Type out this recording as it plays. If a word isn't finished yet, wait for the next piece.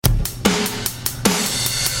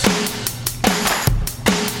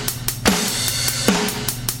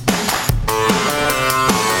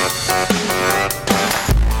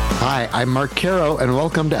I'm Mark Caro, and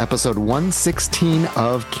welcome to episode 116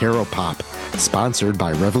 of Caro Pop, sponsored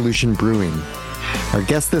by Revolution Brewing. Our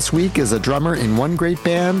guest this week is a drummer in one great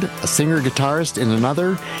band, a singer-guitarist in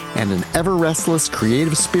another, and an ever-restless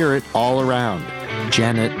creative spirit all around,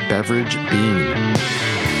 Janet Beveridge Bean.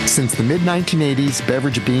 Since the mid-1980s,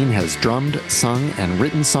 Beveridge Bean has drummed, sung, and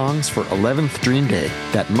written songs for 11th Dream Day.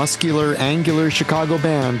 That muscular, angular Chicago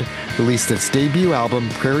band released its debut album,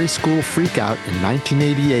 Prairie School Freakout, in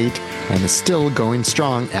 1988, and is still going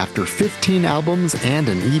strong after 15 albums and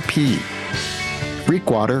an EP.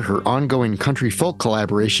 Freakwater, her ongoing country folk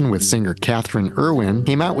collaboration with singer Catherine Irwin,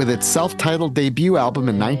 came out with its self-titled debut album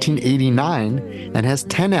in 1989 and has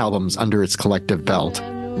 10 albums under its collective belt.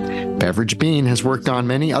 Beveridge Bean has worked on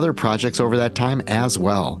many other projects over that time as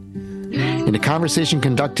well. In a conversation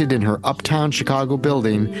conducted in her uptown Chicago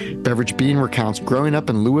building, Beveridge Bean recounts growing up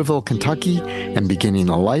in Louisville, Kentucky, and beginning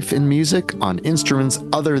a life in music on instruments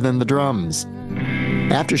other than the drums.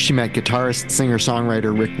 After she met guitarist,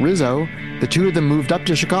 singer-songwriter Rick Rizzo, the two of them moved up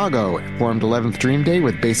to Chicago, formed 11th Dream Day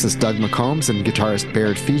with bassist Doug McCombs and guitarist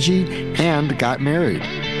Baird Fiji, and got married.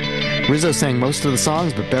 Rizzo sang most of the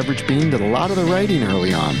songs, but Beveridge Bean did a lot of the writing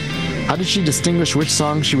early on. How did she distinguish which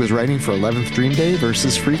songs she was writing for 11th Dream Day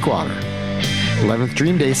versus Freakwater? 11th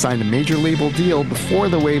Dream Day signed a major label deal before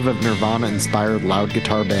the wave of Nirvana-inspired loud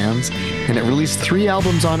guitar bands, and it released 3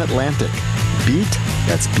 albums on Atlantic. Beat,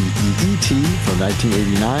 that's B-E-E-T, from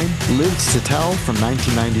 1989, Lives to Tell from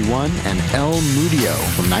 1991, and El Mudio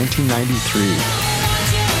from 1993.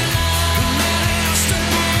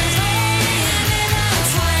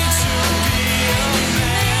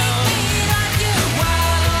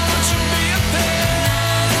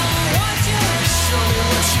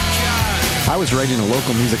 I was writing a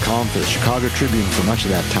local music column for the Chicago Tribune for much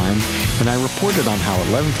of that time, and I reported on how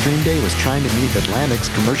 11th Dream Day was trying to meet Atlantic's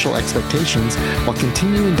commercial expectations while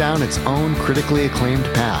continuing down its own critically acclaimed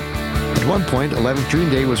path. At one point, 11th Dream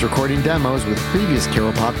Day was recording demos with previous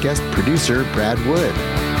Caro Pop guest producer Brad Wood.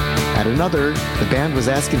 At another, the band was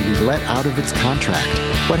asking to be let out of its contract.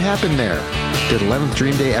 What happened there? Did 11th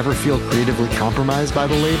Dream Day ever feel creatively compromised by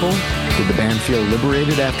the label? Did the band feel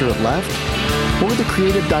liberated after it left? What were the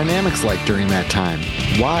creative dynamics like during that time?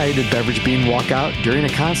 Why did Beveridge Bean walk out during a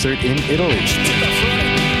concert in Italy?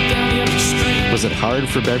 Was it hard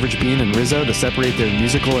for Beveridge Bean and Rizzo to separate their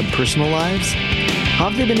musical and personal lives? How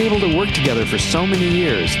have they been able to work together for so many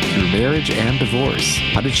years through marriage and divorce?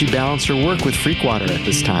 How did she balance her work with Freakwater at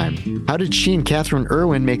this time? How did she and Catherine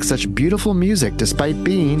Irwin make such beautiful music despite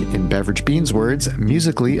being, in Beveridge Bean's words,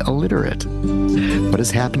 musically illiterate? What is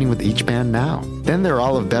happening with each band now? Then there are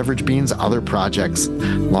all of Beveridge Bean's other projects.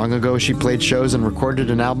 Long ago, she played shows and recorded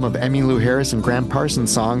an album of Emmylou Harris and Graham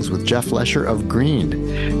Parsons songs with Jeff Lesher of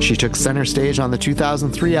Green. She took center stage on the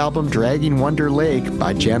 2003 album Dragging Wonder Lake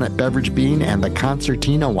by Janet Beveridge Bean and the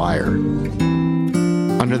Concertina Wire.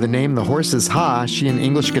 Under the name The Horses Ha, she and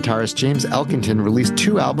English guitarist James Elkington released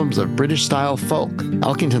 2 albums of British-style folk.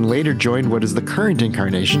 Elkington later joined what is the current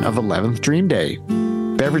incarnation of 11th Dream Day.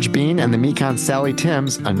 Beveridge Bean and the Mekon Sally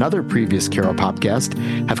Timms, another previous Caro Pop guest,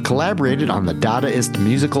 have collaborated on the Dadaist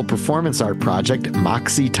musical performance art project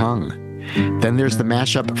Moxie Tongue. Then there's the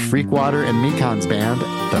mashup Freakwater and Mekon's band,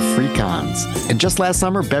 the Freakons. And just last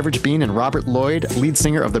summer, Beveridge Bean and Robert Lloyd, lead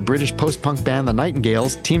singer of the British post-punk band The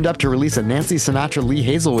Nightingales, teamed up to release a Nancy Sinatra Lee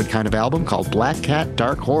Hazelwood kind of album called Black Cat,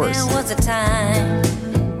 Dark Horse. There was a time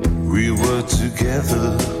we were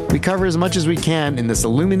together. We cover as much as we can in this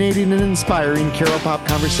illuminating and inspiring Caro Pop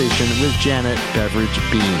conversation with Janet Beveridge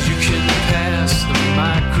Bean. You can pass the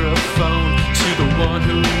microphone to the one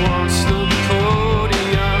who wants the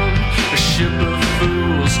podium. A ship of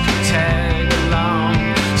fools can tag along,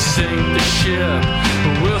 sink the ship,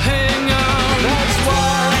 but we'll hang on. That's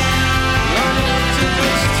why running up to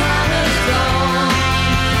this time is gone,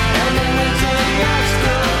 and then we take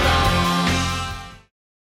extra long.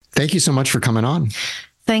 Thank you so much for coming on.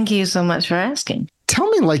 Thank you so much for asking. Tell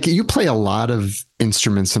me, you play a lot of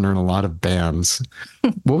instruments and are in a lot of bands.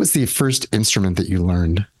 What was the first instrument that you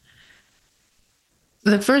learned?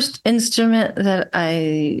 The first instrument that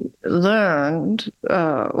I learned,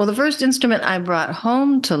 the first instrument I brought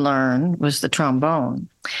home to learn was the trombone.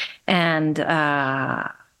 And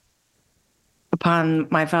upon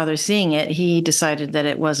my father seeing it, he decided that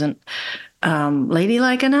it wasn't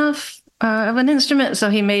ladylike enough of an instrument,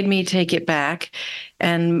 so he made me take it back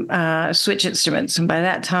and switch instruments. And by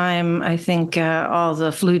that time, I think all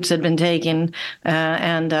the flutes had been taken,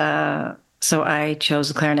 and so I chose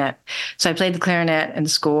the clarinet. So I played the clarinet in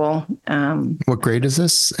school. What grade is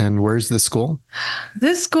this, and where's the school?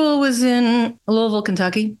 This school was in Louisville,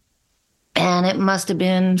 Kentucky. And it must have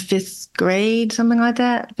been fifth grade, something like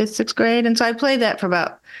that, fifth, sixth grade. And so I played that for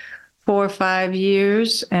about 4 or 5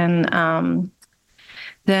 years. And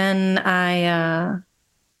then I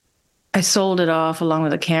sold it off along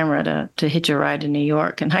with a camera to hitch a ride to New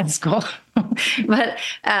York in high school. But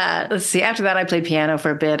let's see. After that, I played piano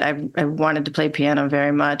for a bit. I wanted to play piano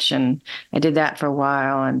very much, and I did that for a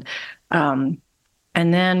while. And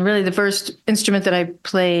then really the first instrument that I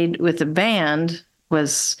played with the band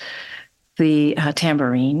was the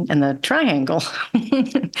tambourine and the triangle.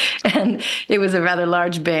 And it was a rather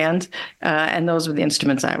large band, and those were the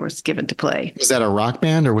instruments I was given to play. Was that a rock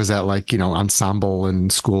band, or was that like, ensemble in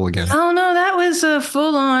school again? Oh, no, that was a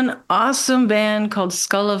full-on awesome band called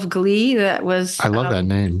Skull of Glee. That was... I love that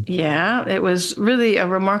name. Yeah, it was really a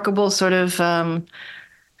remarkable sort of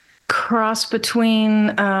cross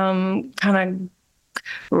between kind of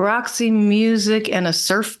Roxy music and a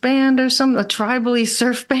surf band or something, a tribally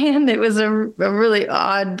surf band. It was a really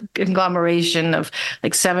odd conglomeration of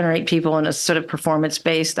like 7 or 8 people in a sort of performance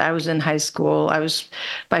based. I was in high school. I was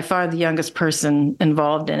by far the youngest person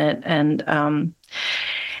involved in it. And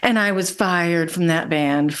I was fired from that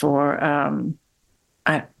band for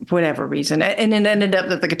whatever reason. And it ended up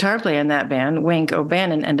that the guitar player in that band, Wink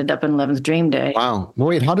O'Bannon, ended up in 11th Dream Day. Wow. Well,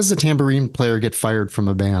 wait, how does a tambourine player get fired from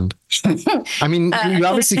a band? I mean, you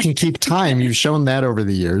obviously can keep time. You've shown that over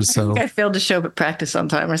the years. So I failed to show up at practice on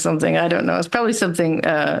time or something. I don't know. It's probably something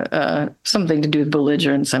to do with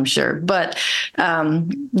belligerence, I'm sure. But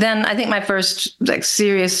then I think my first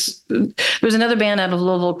serious, there was another band out of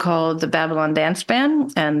Louisville called the Babylon Dance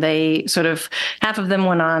Band, and they sort of, half of them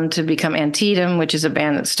went on to become Antietam, which is a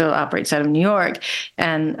band that still operates out of New York.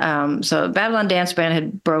 And so Babylon Dance Band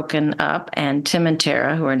had broken up, and Tim and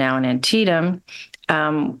Tara, who are now in Antietam,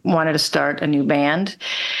 wanted to start a new band.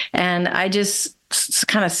 And I just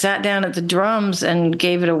kind of sat down at the drums and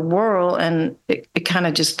gave it a whirl. And it kind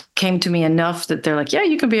of just came to me enough that they're like, yeah,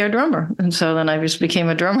 you can be our drummer. And so then I just became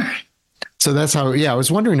a drummer. So that's how, I was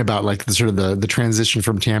wondering about like the sort of the transition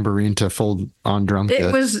from tambourine to full on drum kit.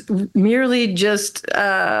 It was merely just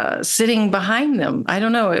sitting behind them. I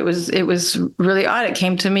don't know. It was really odd. It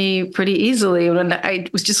came to me pretty easily. When I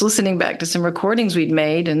was just listening back to some recordings we'd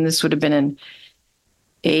made, and this would have been in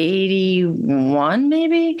 81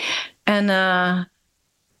 maybe. And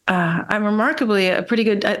I'm remarkably a pretty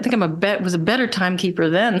good, I think was a better timekeeper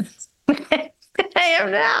then than I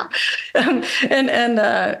am now.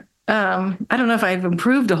 I don't know if I've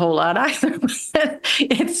improved a whole lot either.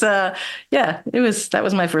 That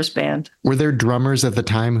was my first band. Were there drummers at the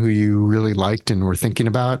time who you really liked and were thinking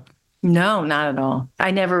about? No, not at all.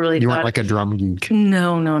 I never really You weren't like a drum geek.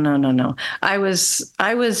 No. I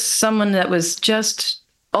was someone that was just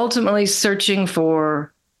ultimately searching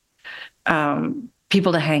for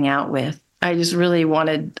people to hang out with. I just really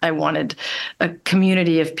wanted a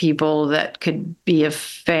community of people that could be a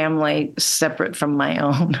family separate from my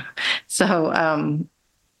own. So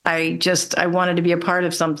I wanted to be a part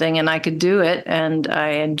of something, and I could do it, and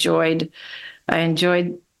I enjoyed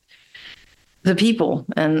the people,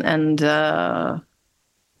 and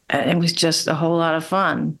it was just a whole lot of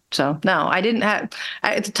fun. So no, I didn't have,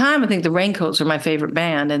 at the time, I think the Raincoats were my favorite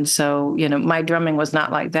band. And so, my drumming was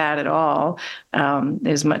not like that at all. It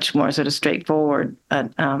was much more sort of straightforward.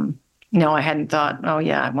 But no, I hadn't thought, oh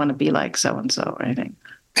yeah, I want to be like so-and-so or anything.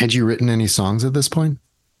 Had you written any songs at this point?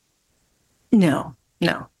 No,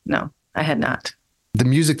 I had not. The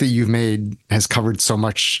music that you've made has covered so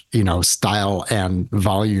much, style and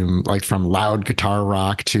volume, like from loud guitar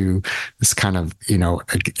rock to this kind of,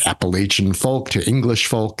 Appalachian folk to English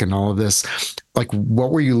folk and all of this. Like,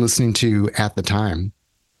 what were you listening to at the time?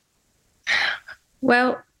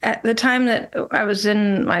 Well, at the time that I was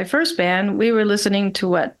in my first band, we were listening to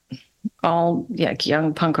what all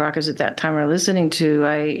young punk rockers at that time were listening to.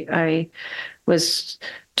 I was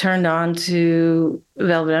turned on to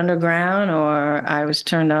Velvet Underground, or I was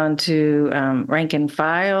turned on to Rank and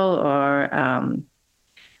File, or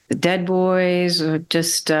the Dead Boys, or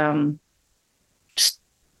just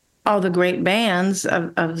all the great bands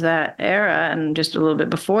of that era, and just a little bit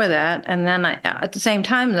before that. And then at the same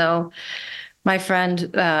time, though, my friend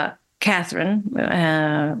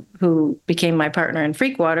Catherine, who became my partner in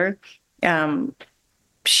Freakwater,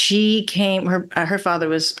 she came, her father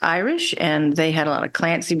was Irish, and they had a lot of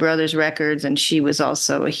Clancy Brothers records, and she was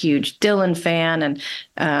also a huge Dylan fan and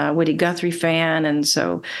Woody Guthrie fan, and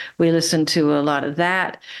so we listened to a lot of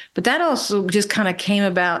that. But that also just kind of came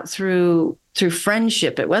about through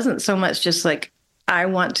friendship. It wasn't so much just like I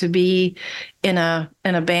want to be in a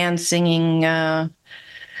band singing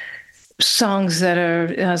songs that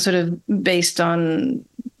are sort of based on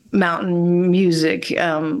mountain music.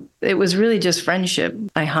 It was really just friendship.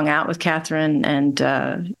 I hung out with Catherine,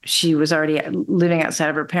 and she was already living outside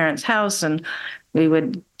of her parents' house, and we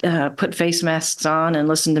would put face masks on and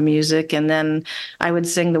listen to music. And then I would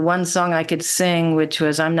sing the one song I could sing, which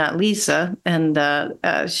was "I'm Not Lisa." And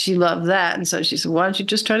she loved that. And so she said, "Why don't you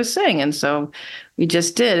just try to sing?" And so we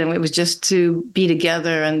just did. And it was just to be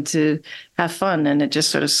together and to have fun. And it just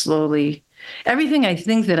sort of slowly, everything I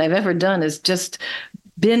think that I've ever done has just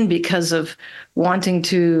been because of wanting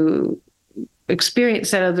to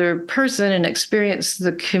experience that other person and experience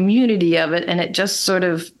the community of it. And it just sort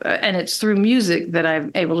of, and it's through music that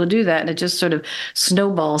I'm able to do that. And it just sort of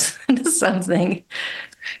snowballs into something.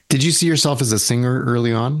 Did you see yourself as a singer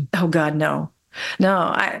early on? Oh, God, no.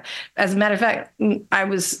 No, as a matter of fact, I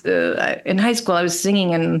was in high school. I was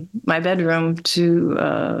singing in my bedroom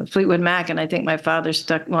to Fleetwood Mac, and I think my father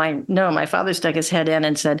stuck. My father stuck his head in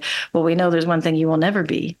and said, "Well, we know there's one thing you will never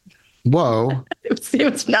be." Whoa! It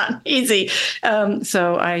was not easy.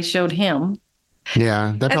 So I showed him.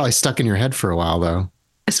 Yeah, that probably stuck in your head for a while, though.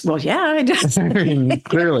 Well, yeah, I just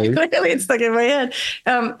Clearly. Clearly, it stuck in my head.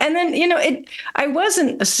 And then, I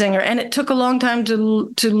wasn't a singer, and it took a long time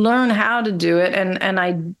to learn how to do it.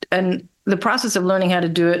 And the process of learning how to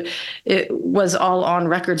do it, it was all on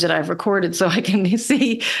records that I've recorded, so I can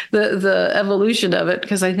see the evolution of it.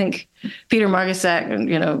 Because I think Peter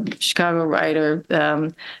Margasak, Chicago writer, I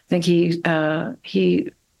think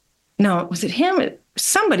was it him?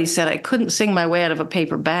 Somebody said I couldn't sing my way out of a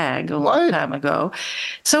paper bag a long time ago.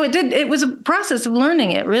 So it was a process of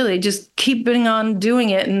learning it, really, just keeping on doing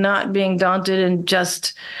it and not being daunted and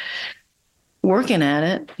just working at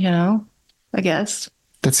it, I guess.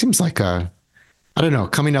 That seems like I don't know,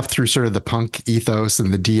 coming up through sort of the punk ethos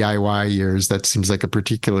and the DIY years, that seems like a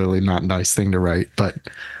particularly not nice thing to write. But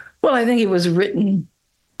well, I think it was written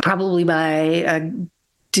probably by a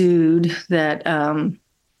dude that,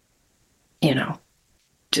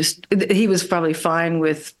 he was probably fine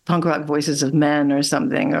with punk rock voices of men or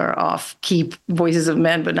something, or off-key voices of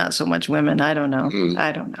men, but not so much women. I don't know.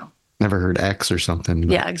 I don't know. Never heard X or something. But.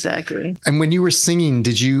 Yeah, exactly. And when you were singing,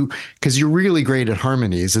 because you're really great at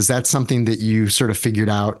harmonies, is that something that you sort of figured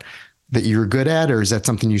out that you were good at, or is that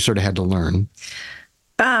something you sort of had to learn?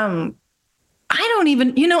 I don't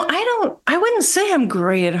even, I wouldn't say I'm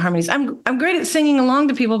great at harmonies. I'm great at singing along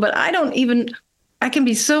to people, but I can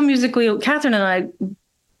be so musically, Catherine and I,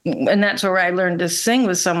 and that's where I learned to sing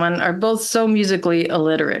with someone, are both so musically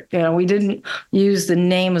illiterate. We didn't use the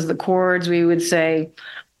name of the chords. We would say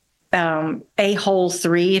A hole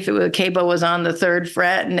 3 if a capo was on the 3rd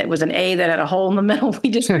fret and it was an A that had a hole in the middle. We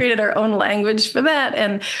just created our own language for that,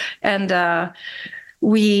 and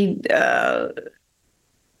we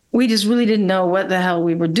just really didn't know what the hell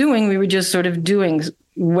we were doing. We were just sort of doing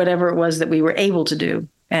whatever it was that we were able to do.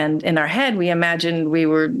 And in our head, we imagined we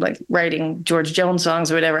were like writing George Jones songs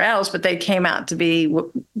or whatever else, but they came out to be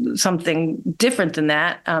something different than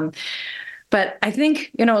that. But I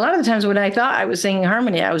think, a lot of the times when I thought I was singing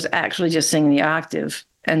harmony, I was actually just singing the octave.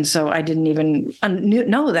 And so I didn't even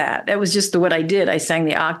know that. That was just what I did. I sang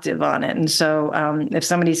the octave on it. And so if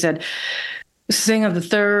somebody said, sing of the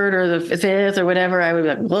 3rd or the 5th or whatever, I would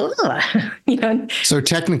be like, So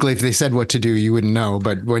technically, if they said what to do, you wouldn't know.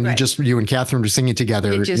 But when you and Catherine were singing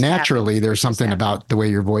together, naturally, there's something about the way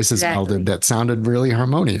your voices melded that sounded really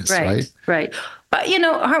harmonious, right? Right. But,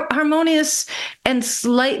 harmonious and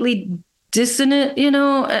slightly dissonant, in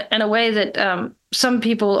a way that some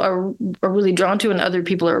people are really drawn to and other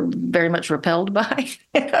people are very much repelled by.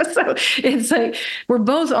 So it's like we're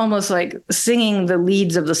both almost like singing the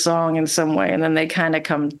leads of the song in some way, and then they kind of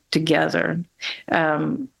come together.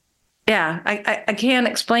 I can't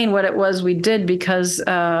explain what it was we did because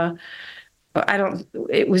it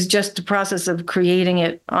was just a process of creating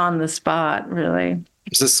it on the spot, really.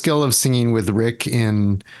 Is the skill of singing with Rick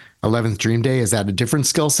in 11th Dream Day, is that a different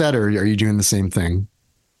skill set, or are you doing the same thing?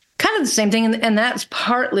 Kind of the same thing, and that's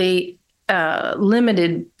partly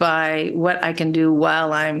limited by what I can do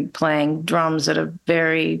while I'm playing drums at a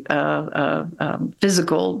very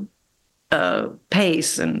physical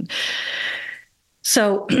pace, and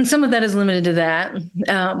so some of that is limited to that.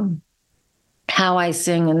 How I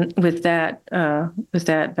sing with that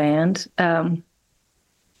band.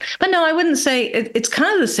 But no, I wouldn't say it's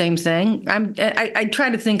kind of the same thing. I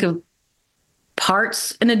try to think of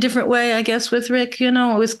parts in a different way, I guess, with Rick.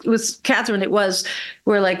 With Catherine,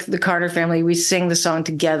 we're like the Carter family. We sing the song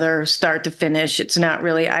together, start to finish. It's not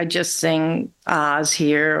really, I just sing Oz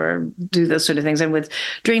here or do those sort of things. And with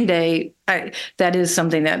Dream Day, that is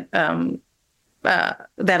something that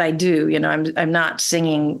I do. I'm not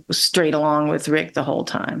singing straight along with Rick the whole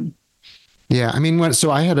time. Yeah, I mean,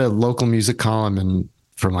 so I had a local music column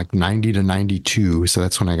from like 90 to 92. So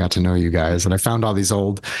that's when I got to know you guys. And I found all these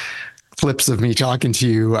old clips of me talking to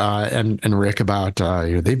you and Rick about,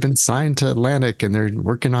 they've been signed to Atlantic and they're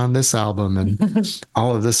working on this album and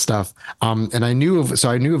all of this stuff. And I knew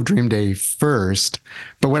of Dream Day first,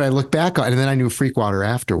 but when I look back on it, and then I knew Freakwater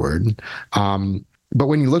afterward. But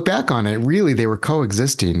when you look back on it, really, they were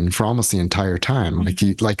coexisting for almost the entire time. Like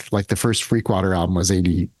the first Freakwater album was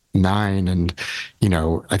 89, and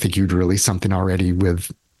I think you'd released something already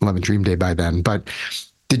with 11th Dream Day by then. But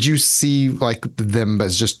did you see like them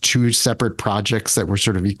as just two separate projects that were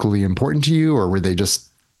sort of equally important to you, or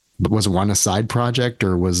was one a side project,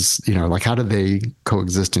 or was like how did they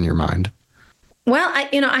coexist in your mind? Well,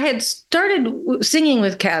 I had started singing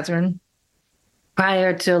with Catherine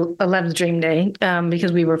prior to 11th Dream Day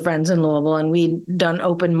because we were friends in Louisville, and we'd done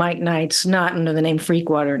open mic nights, not under the name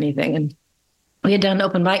Freakwater or anything, and we had done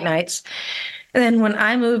open mic nights. And then when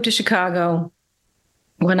I moved to Chicago,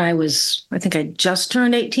 when I think I just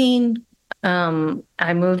turned 18,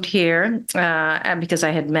 I moved here because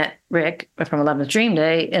I had met Rick from 11th Dream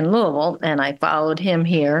Day in Louisville, and I followed him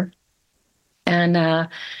here. And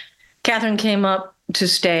Catherine came up to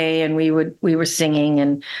stay, and we were singing,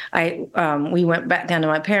 and we went back down to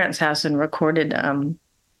my parents' house and recorded on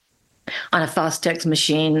a Fostex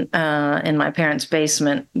machine in my parents'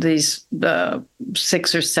 basement these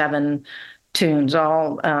 6 or 7 tunes,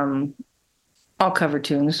 all cover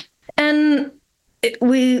tunes. And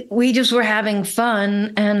we just were having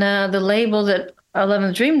fun. And the label that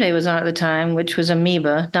 11th Dream Day was on at the time, which was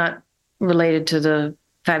Amoeba, not related to the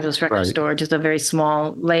Fabulous Record Store, just a very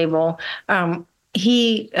small label. The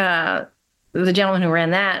gentleman who ran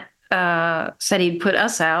that said he'd put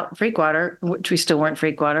us out, Freakwater, which we still weren't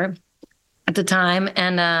Freakwater at the time.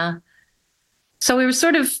 And so we were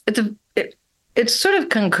sort of it's sort of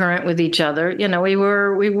concurrent with each other. We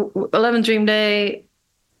were 11th Dream Day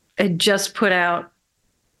had just put out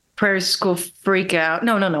Prairie School Freak Out.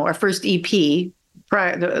 No, our first EP, the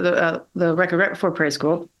record right before Prairie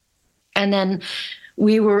School. And then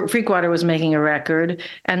Freakwater was making a record,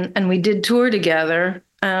 and we did tour together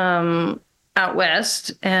out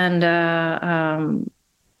west. And I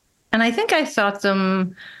think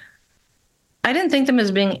I didn't think them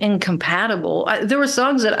as being incompatible. There were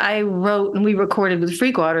songs that I wrote and we recorded with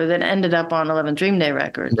Freakwater that ended up on 11th Dream Day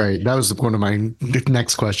record. Right. That was one of my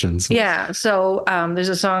next questions. Yeah. So there's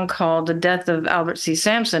a song called The Death of Albert C.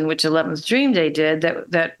 Sampson, which 11th Dream Day did,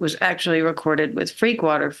 that was actually recorded with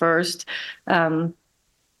Freakwater first.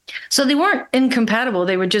 So they weren't incompatible.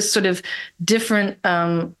 They were just sort of different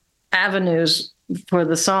avenues for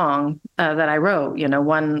the song that I wrote.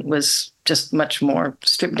 One was just much more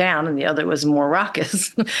stripped down and the other was more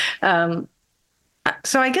raucous.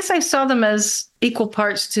 So I guess I saw them as equal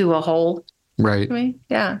parts to a whole. Right.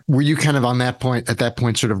 Yeah. Were you kind of at that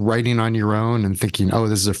point, sort of writing on your own and thinking, oh,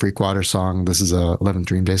 this is a Freakwater song, this is a 11th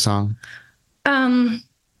Dream Day song?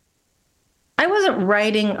 I wasn't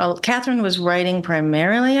writing. Catherine was writing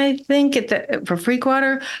primarily, I think, for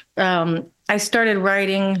Freakwater. I started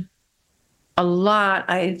writing a lot,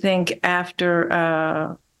 I think, after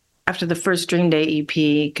the first Dream Day EP,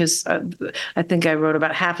 because I think I wrote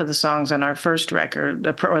about half of the songs on our first record,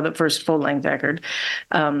 or the first full-length record,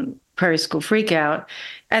 Prairie School Freak Out.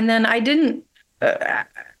 And then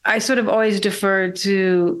I sort of always deferred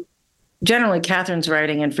to generally Catherine's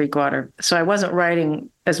writing in Freakwater. So I wasn't writing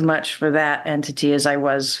as much for that entity as I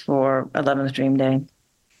was for 11th Dream Day.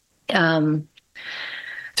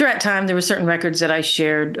 Throughout time, there were certain records that I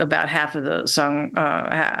shared about half of the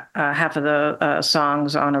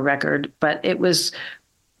songs on a record, but it was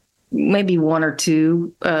maybe 1 or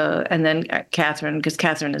 2. And then Catherine, because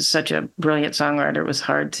Catherine is such a brilliant songwriter, it was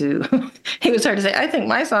hard to say, I think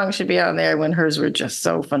my song should be on there, when hers were just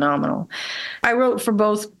so phenomenal. I wrote for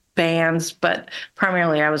both bands, but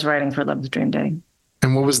primarily I was writing for 11th Dream Day.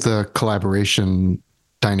 And what was the collaboration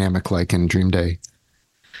dynamic like in Dream Day?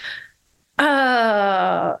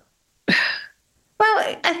 Well,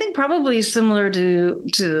 I think probably similar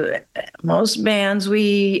to most bands.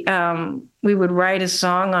 We would write a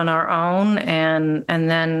song on our own and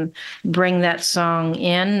then bring that song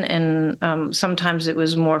in, and sometimes it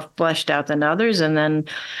was more fleshed out than others. And then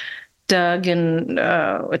Doug and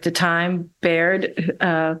at the time Baird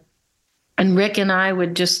and Rick and I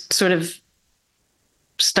would just sort of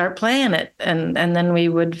start playing it, and then we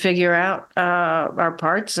would figure out our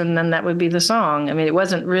parts, and then that would be the song. I mean, it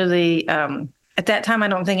wasn't really at that time, I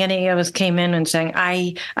don't think any of us came in and saying,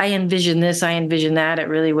 I envision this, I envision that. It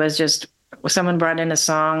really was just someone brought in a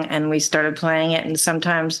song and we started playing it. And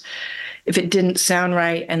sometimes if it didn't sound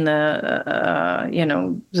right and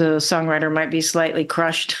the songwriter might be slightly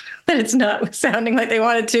crushed that it's not sounding like they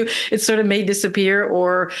wanted to, it sort of may disappear,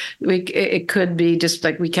 or it could be just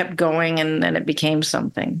like we kept going and then it became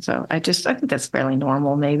something. So I think that's fairly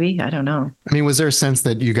normal, maybe. I don't know. I mean, was there a sense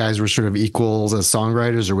that you guys were sort of equals as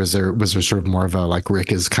songwriters, or was there sort of more of a, like,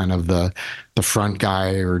 Rick is kind of the front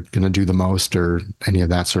guy or going to do the most, or any of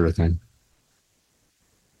that sort of thing?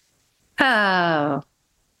 Oh,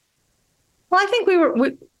 well, I think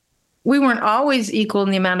we weren't always equal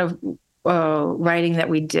in the amount of writing that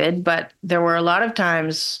we did, but there were a lot of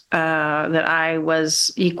times that I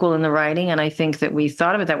was equal in the writing, and I think that we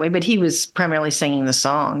thought of it that way. But he was primarily singing the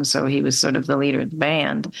songs, so he was sort of the leader of the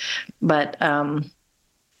band. But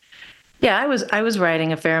yeah, I was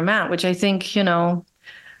writing a fair amount, which I think,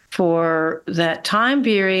 for that time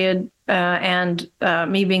period, and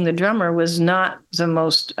me being the drummer was not the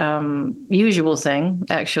most usual thing,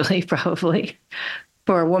 actually, probably.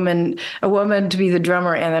 For a woman to be the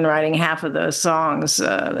drummer and then writing half of the songs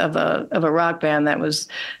of a rock band that was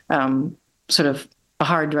sort of a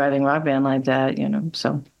hard driving rock band like that,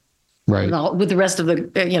 so right, with the rest of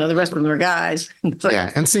the rest of them were guys.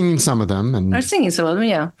 Yeah, and singing some of them, and I'm singing some of them,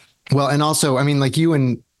 yeah. Well, and also, I mean, like you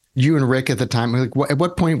and Rick at the time, like, at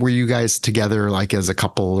what point were you guys together, like as a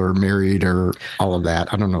couple or married or all of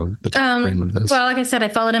that? I don't know the time frame of this. Well, like I said, I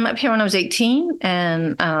followed him up here when I was 18,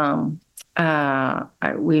 and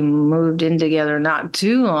we moved in together not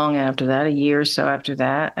too long after that, a year or so after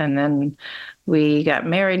that. And then we got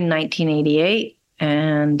married in 1988,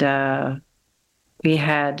 and we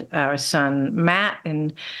had our son, Matt,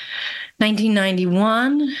 in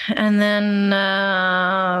 1991. And then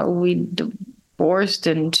we divorced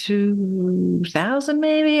in 2000,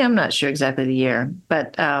 maybe. I'm not sure exactly the year.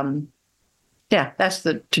 But yeah, that's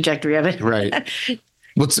the trajectory of it. Right.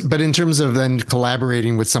 But in terms of then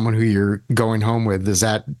collaborating with someone who you're going home with, is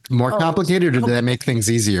that more complicated, or did that make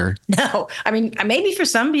things easier? No, I mean, maybe for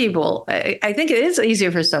some people, I think it is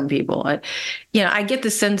easier for some people. I get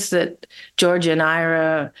the sense that Georgia and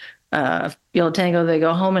Ira, Yellow Tango, they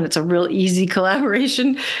go home and it's a real easy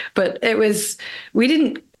collaboration. But it's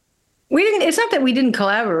not that we didn't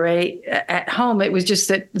collaborate at home. It was just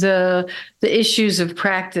that the issues of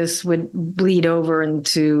practice would bleed over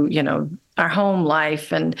into, our home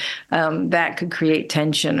life, and that could create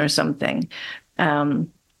tension or something. It's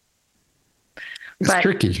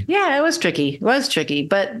tricky. Yeah, it was tricky. It was tricky.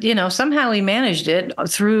 But, somehow we managed it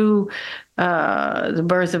through the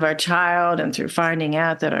birth of our child, and through finding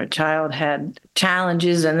out that our child had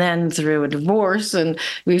challenges, and then through a divorce, and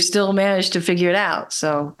we've still managed to figure it out.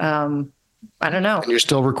 So I don't know. And you're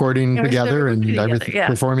still recording together and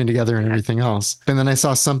performing together and everything else. And then I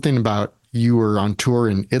saw something about you were on tour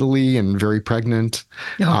in Italy and very pregnant.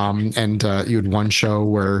 And you had one show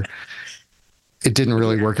where it didn't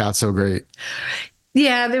really work out so great.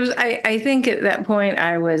 Yeah, I think at that point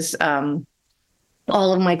I was, all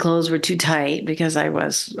of my clothes were too tight, because I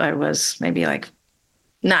was maybe like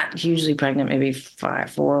not hugely pregnant, maybe 4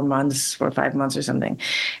 or 5 months or something.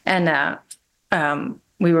 And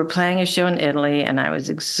we were playing a show in Italy, and I was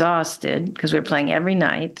exhausted because we were playing every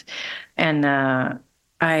night. And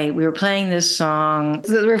we were playing this song.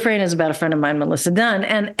 The refrain is about a friend of mine, Melissa Dunn,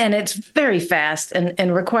 and it's very fast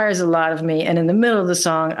and requires a lot of me. And in the middle of the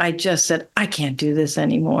song, I just said, I can't do this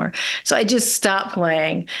anymore. So I just stopped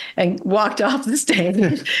playing and walked off the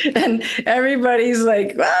stage. And everybody's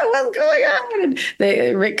like, what's going on?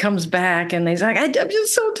 And Rick comes back, and he's like, I'm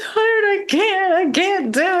just so tired. I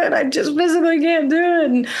can't do it. I just physically can't do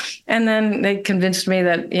it. And then they convinced me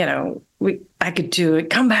that, I could do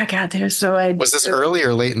it. Come back out there. So Was this early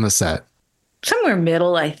or late in the set? Somewhere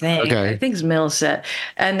middle, I think. Okay. I think it's middle set.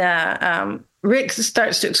 And Rick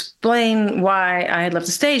starts to explain why I had left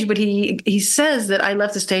the stage, but he says that I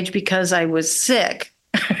left the stage because I was sick.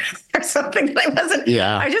 Or something that I wasn't.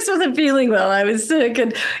 Yeah. I just wasn't feeling well. I was sick,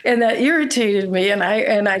 and that irritated me. And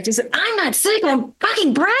I just said, I'm not sick. I'm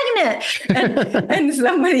fucking pregnant. And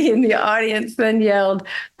somebody in the audience then yelled,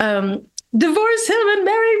 divorce him and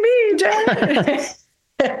marry me, Janet.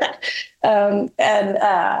 And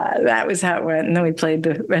that was how it went. And then we played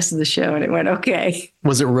the rest of the show, and it went okay.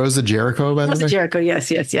 Was it Rosa Jericho, by the way? Rosa Jericho,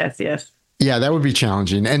 yes. Yeah, that would be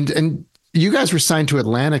challenging. And you guys were signed to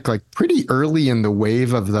Atlantic like pretty early in the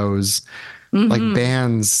wave of those like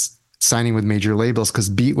bands signing with major labels, because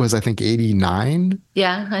Beat was, I think, 89.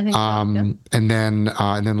 Yeah, I think so. And then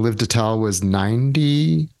Live to Tell was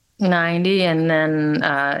 90. 90, and then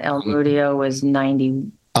El Mudio was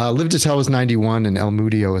 91. Live to Tell was 91 and El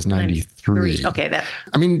Mudio was 93. Okay, that.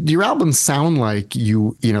 I mean, your albums sound like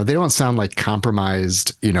they don't sound like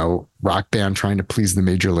compromised, rock band trying to please the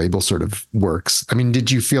major label sort of works. I mean, did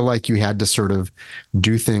you feel like you had to sort of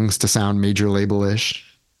do things to sound major label-ish?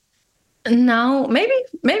 No, maybe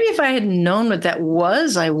if I had known what that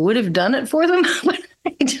was, I would have done it for them.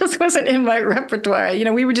 It just wasn't in my repertoire.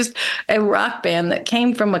 We were just a rock band that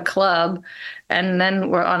came from a club and then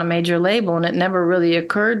we're on a major label, and it never really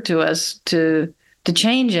occurred to us to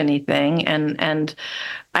change anything. And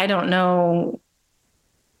I don't know.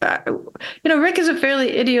 Rick is a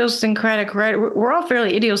fairly idiosyncratic writer. We're all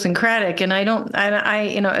fairly idiosyncratic, and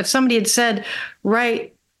if somebody had said,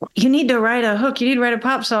 you need to write a hook, you need to write a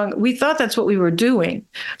pop song, we thought that's what we were doing,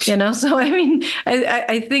 So, I mean,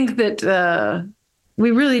 I think that we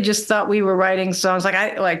really just thought we were writing songs in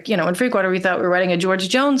Freakwater, we thought we were writing a George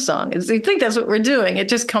Jones song. I think that's what we're doing. It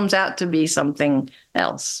just comes out to be something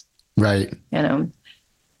else. Right. I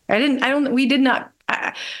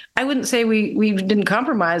wouldn't say we didn't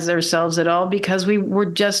compromise ourselves at all, because we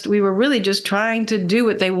were really just trying to do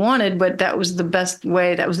what they wanted, but that was the best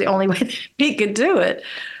way. That was the only way that we could do it.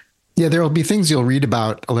 Yeah, there will be things you'll read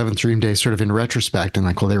about 11th Dream Day sort of in retrospect, and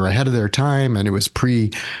they were ahead of their time, and it was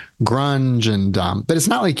pre-grunge, and but it's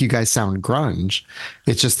not like you guys sound grunge.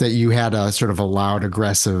 It's just that you had a sort of a loud,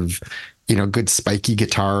 aggressive, good spiky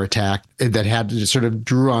guitar attack that had sort of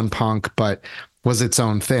drew on punk, but was its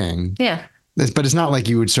own thing. Yeah. But it's not like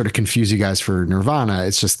you would sort of confuse you guys for Nirvana.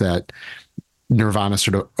 It's just that Nirvana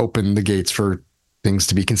sort of opened the gates for things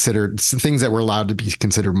to be considered, things that were allowed to be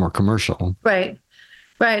considered more commercial. Right.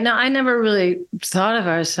 Right. No, I never really thought of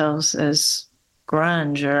ourselves as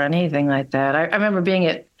grunge or anything like that. I remember being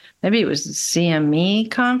at, maybe it was the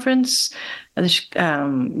CME conference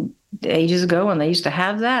ages ago when they used to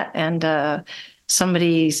have that. And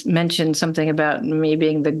somebody mentioned something about me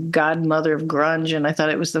being the godmother of grunge. And I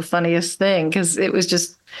thought it was the funniest thing, because that was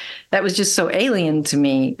just so alien to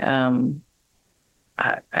me.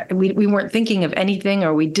 We weren't thinking of anything,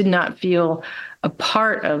 or we did not feel a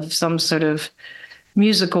part of some sort of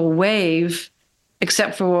musical wave,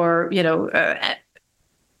 except for,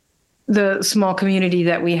 the small community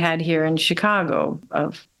that we had here in Chicago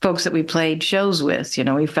of folks that we played shows with.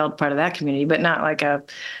 We felt part of that community, but not like a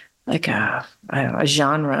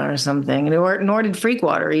genre or something. Nor did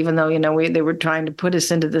Freakwater, even though, they were trying to put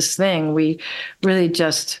us into this thing. We really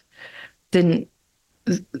just didn't,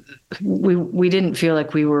 we didn't feel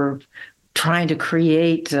like we were trying to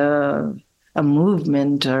create a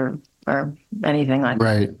movement or anything like that.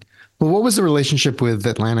 Right. Well, what was the relationship with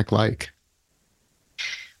Atlantic like?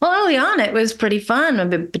 Well, early on, it was pretty fun.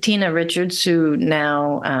 Bettina Richards, who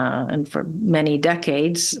now and for many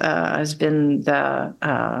decades has been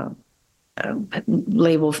the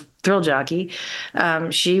label thrill jockey,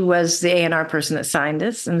 she was the A&R person that signed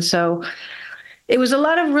us, and so it was a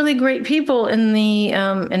lot of really great people in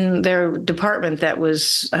their department that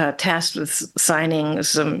was tasked with signing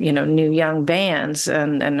some new young bands,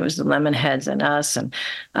 and it was the Lemonheads and us, and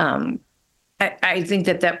I think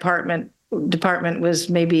that department was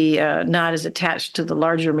maybe not as attached to the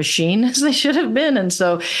larger machine as they should have been, and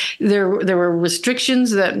so there were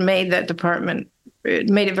restrictions that made that department, it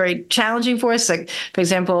made it very challenging for us. Like, for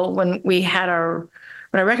example, when our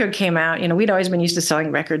record came out, we'd always been used to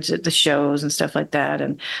selling records at the shows and stuff like that.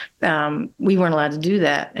 And we weren't allowed to do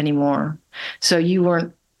that anymore. So you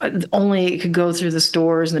weren't only could go through the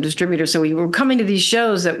stores and the distributors. So we were coming to these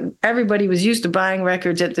shows that everybody was used to buying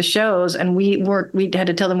records at the shows, and we had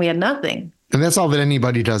to tell them we had nothing. And that's all that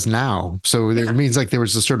anybody does now. So it means like there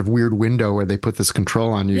was a sort of weird window where they put this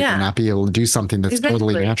control on you to not be able to do something that's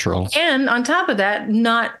totally natural. And on top of that,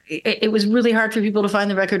 it was really hard for people to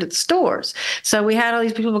find the record at the stores. So we had all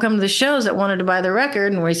these people come to the shows that wanted to buy the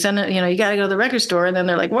record, and we sent it, you got to go to the record store. And then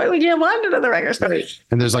they're like, why would you want to go to the record store?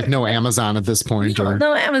 And there's like no Amazon at this point.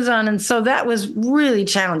 No Amazon. And so that was really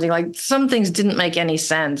challenging. Like, some things didn't make any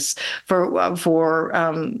sense for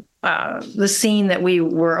the scene that we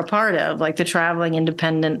were a part of, like the traveling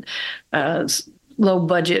independent, low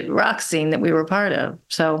budget rock scene that we were a part of.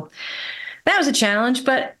 So that was a challenge,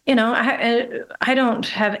 but I don't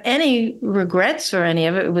have any regrets for any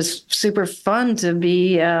of it. It was super fun to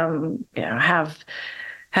be, have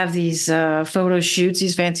these photo shoots,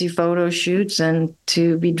 these fancy photo shoots, and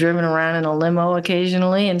to be driven around in a limo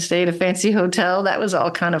occasionally and stay at a fancy hotel. That was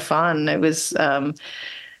all kind of fun. It was,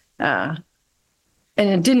 and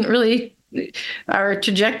it didn't really, our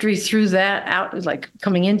trajectory through that out, like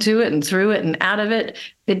coming into it and through it and out of it,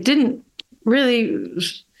 it didn't really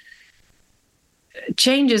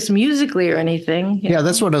changes musically or anything. Yeah,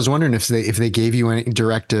 that's what I was wondering, if they gave you any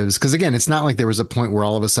directives, because again, it's not like there was a point where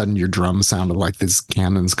all of a sudden your drum sounded like this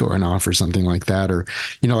cannon's going off or something like that, or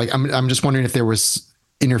like I'm just wondering if there was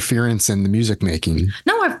interference in the music making.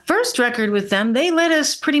 No, our first record with them, they let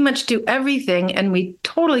us pretty much do everything, and we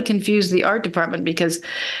totally confused the art department because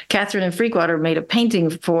Catherine and Freakwater made a painting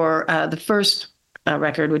for the first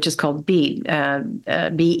record, which is called Beat,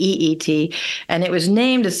 Beet, and it was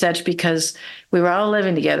named as such because we were all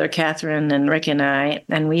living together, Catherine and Rick and I,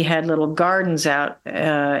 and we had little gardens out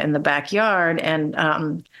in the backyard, and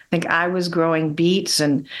I think I was growing beets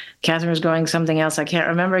and Catherine was growing something else. I can't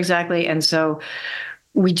remember exactly, and so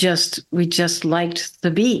we just liked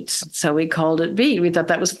the beets, so we called it Beet. We thought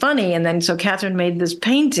that was funny, and then so Catherine made this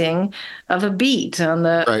painting of a beet on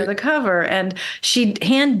the cover, and she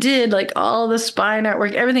hand did like all the spine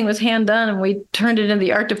artwork. Everything was hand done, and we turned it in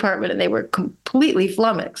the art department, and they were completely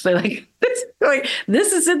flummoxed. They're like, "This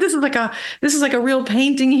is it. This is like a real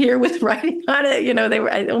painting here with writing on it."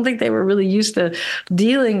 I don't think they were really used to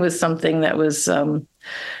dealing with something that was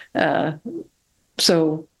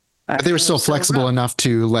so. But they were still flexible enough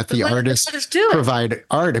to let the artist provide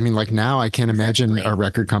art. I mean, like now I can't imagine a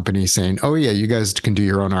record company saying, "Oh yeah, you guys can do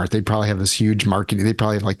your own art." They'd probably have this huge marketing. They'd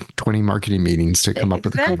probably have like 20 marketing meetings to come up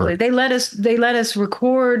with a cover. They let us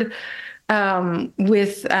record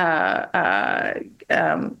with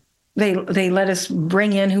they let us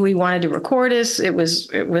bring in who we wanted to record us. It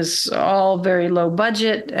was all very low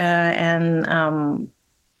budget, and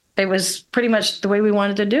it was pretty much the way we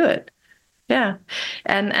wanted to do it. Yeah,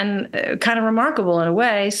 and kind of remarkable in a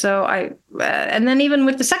way. So and then even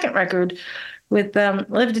with the second record, with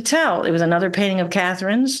Live to Tell, it was another painting of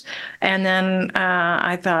Catherine's, and then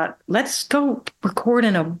I thought, let's go record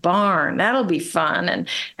in a barn. That'll be fun,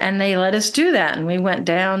 and they let us do that, and we went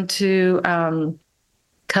down to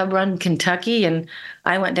Cub Run, Kentucky, and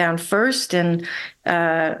I went down first and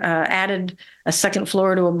added a second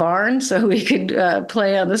floor to a barn so we could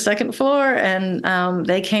play on the second floor. And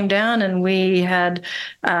they came down, and we had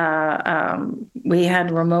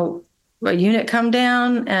remote unit come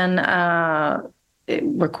down and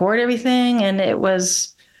record everything, and it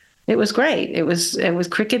was great. It was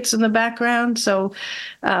crickets in the background. So,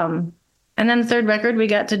 and then the third record we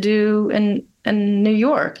got to do in New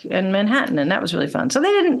York and Manhattan, and that was really fun. So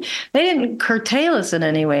they didn't curtail us in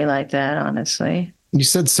any way like that, honestly. You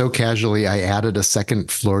said so casually, I added a second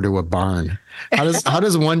floor to a barn. How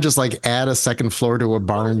does one just like add a second floor to a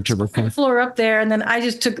barn to record? Floor up there, and then I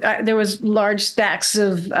just took. There was large stacks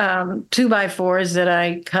of 2x4s that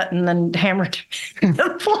I cut and then hammered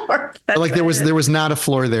the floor. Like there was not a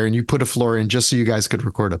floor there, and you put a floor in just so you guys could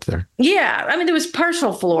record up there. Yeah, I mean there was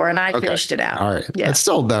partial floor, and I finished it out. All right, yeah. It's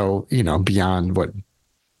still though beyond what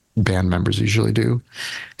band members usually do,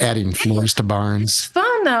 adding floors to barns.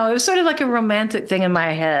 Fun though. It was sort of like a romantic thing in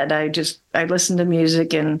my head. I listened to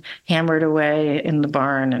music and hammered away in the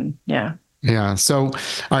barn, and yeah. Yeah. So, all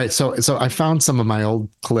right. So I found some of my old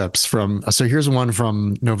clips so here's one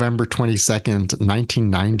from November 22nd,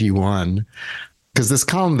 1991. Because this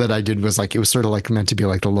column that I did was like, it was sort of like meant to be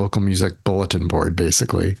like the local music bulletin board,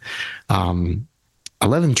 basically.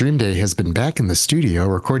 11th Dream Day has been back in the studio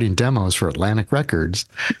recording demos for Atlantic Records.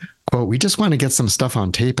 Quote, "We just want to get some stuff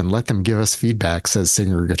on tape and let them give us feedback," says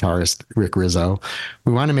singer-guitarist Rick Rizzo.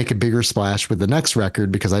 "We want to make a bigger splash with the next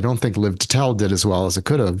record because I don't think Live to Tell did as well as it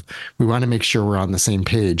could have. We want to make sure we're on the same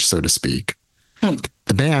page, so to speak."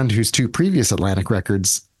 The band, whose two previous Atlantic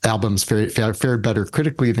Records albums fared better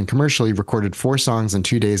critically than commercially, recorded 4 songs in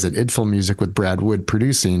 2 days at Idful Music with Brad Wood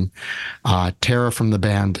producing. Tara from the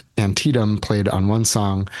band Antietam played on one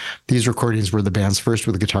song. These recordings were the band's first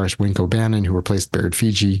with guitarist Wink O'Bannon, who replaced Baird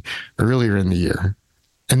Fiji earlier in the year.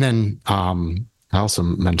 And then I also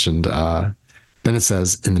mentioned Then it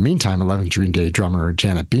says, in the meantime, 11th Dream Day drummer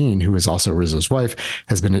Janet Bean, who is also Rizzo's wife,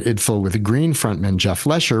 has been at Idful with Green frontman Jeff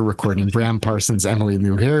Lesher, recording Graham Parsons' Emily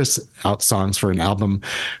Lou Harris out songs for an album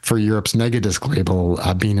for Europe's Megadisc label.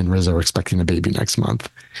 Bean and Rizzo are expecting a baby next month.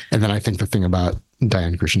 And then I think the thing about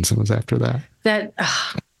Diane Christensen was after that.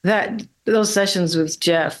 Those sessions with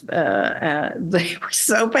Jeff, they were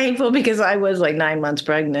so painful because I was like 9 months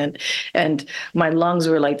pregnant and my lungs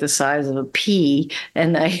were like the size of a pea.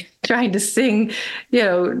 And I tried to sing,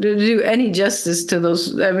 to do any justice to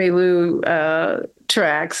those Emmylou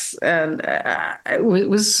tracks. And it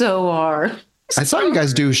was so hard. I saw you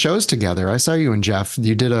guys do shows together. I saw you and Jeff.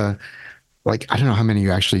 You did I don't know how many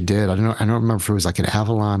you actually did. I don't remember if it was like at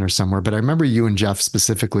Avalon or somewhere, but I remember you and Jeff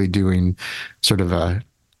specifically doing sort of a,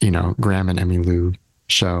 Graham and Emmylou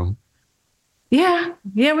show. Yeah,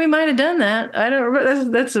 yeah, we might have done that. I don't remember.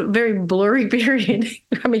 That's a very blurry period.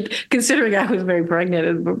 I mean, considering I was very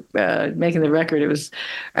pregnant and making the record,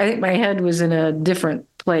 I think my head was in a different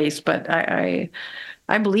place, but I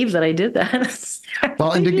believe that I did that.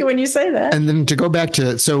 Well, when you say that. And then to go back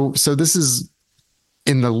to, so this is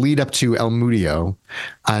in the lead up to El Mudio,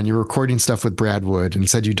 and you're recording stuff with Brad Wood and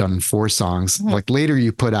said you'd done 4 songs. Mm-hmm. Like later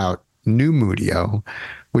you put out New Mudio,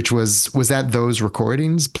 which was that those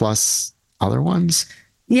recordings plus other ones?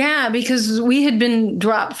 Yeah, because we had been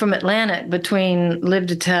dropped from Atlantic between Live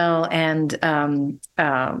to Tell and El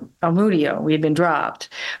Mudio. We had been dropped.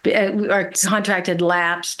 Our contract had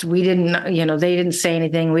lapsed. We didn't, they didn't say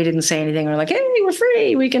anything. We didn't say anything. We're like, hey, we're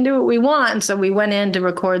free. We can do what we want. And so we went in to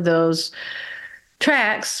record those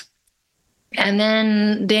tracks. And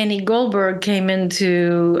then Danny Goldberg came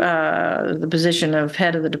into the position of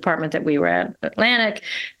head of the department that we were at Atlantic,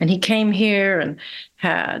 and he came here and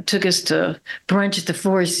took us to brunch at the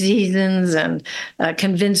Four Seasons and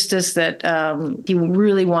convinced us that he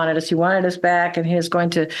really wanted us. He wanted us back, and he was going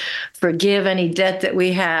to forgive any debt that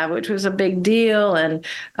we have, which was a big deal, and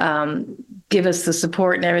give us the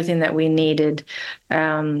support and everything that we needed.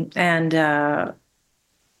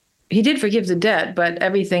 He did forgive the debt, but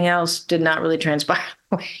everything else did not really transpire.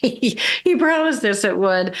 He promised us it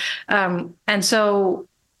would. And so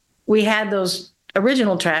we had those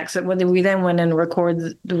original tracks that we then went and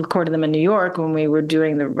recorded them in New York when we were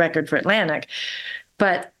doing the record for Atlantic.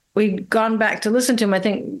 But we'd gone back to listen to them. I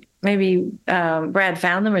think maybe Brad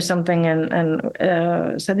found them or something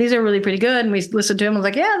and said, these are really pretty good. And we listened to them and was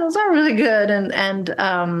like, yeah, those are really good.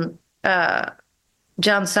 And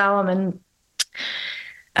John Solomon,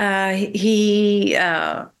 he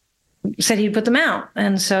said he'd put them out.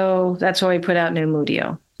 And so that's why we put out New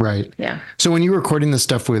Mudio. Right. Yeah. So when you were recording the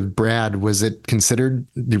stuff with Brad, was it considered,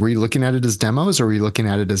 were you looking at it as demos or were you looking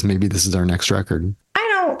at it as maybe this is our next record?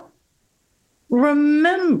 I don't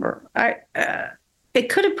remember. It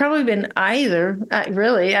could have probably been either,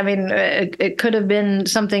 really. I mean, it could have been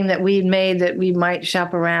something that we'd made that we might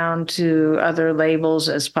shop around to other labels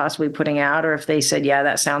as possibly putting out, or if they said, yeah,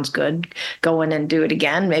 that sounds good, go in and do it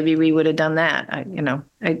again, maybe we would have done that.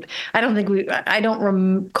 I don't think I don't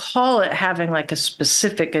recall it having like a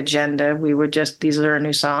specific agenda. We were just, these are our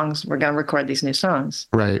new songs. We're going to record these new songs.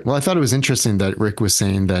 Right. Well, I thought it was interesting that Rick was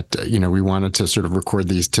saying that, we wanted to sort of record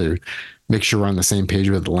these to make sure we're on the same page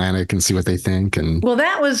with Atlantic and see what they think. And well,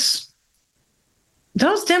 those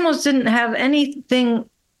demos didn't have anything.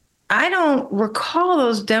 I don't recall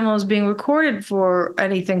those demos being recorded for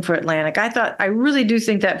anything for Atlantic. I really do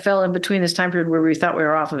think that fell in between this time period where we thought we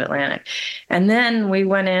were off of Atlantic. And then we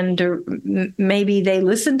went into, maybe they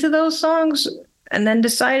listened to those songs and then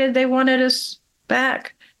decided they wanted us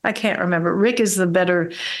back. I can't remember. Rick is the better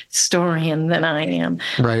historian than I am.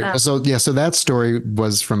 Right. So that story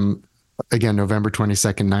was from, again, November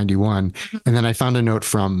 22nd, 91. And then I found a note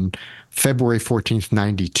from February 14th,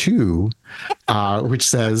 92, which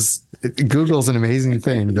says, Google's an amazing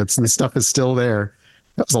thing. The stuff is still there.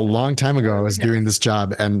 That was a long time ago. I was doing this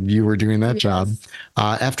job and you were doing that job.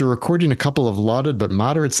 After recording a couple of lauded but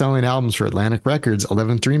moderate selling albums for Atlantic Records,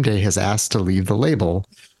 11th Dream Day has asked to leave the label.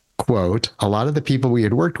 Quote, a lot of the people we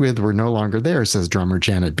had worked with were no longer there, says drummer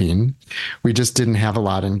Janet Bean. We just didn't have a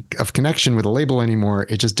lot of connection with the label anymore.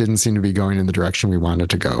 It just didn't seem to be going in the direction we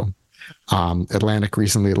wanted to go. Atlantic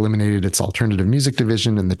recently eliminated its alternative music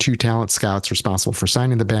division, and the 2 talent scouts responsible for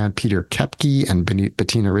signing the band, Peter Kepke and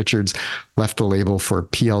Bettina Richards, left the label for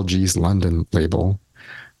PLG's London label.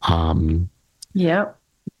 Yep.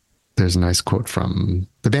 There's a nice quote from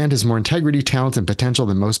the band has more integrity, talent, and potential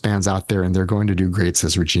than most bands out there, and they're going to do great,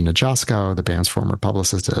 says Regina Joskow, the band's former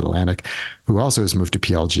publicist at Atlantic, who also has moved to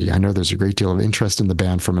PLG. I know there's a great deal of interest in the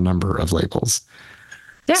band from a number of labels.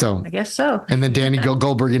 Yeah, so, I guess so. And then Danny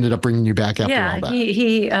Goldberg ended up bringing you back after all that. Yeah,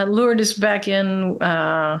 he lured us back in,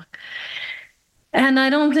 and I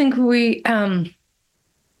don't think I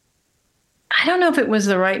don't know if it was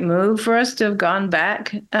the right move for us to have gone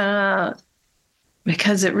back.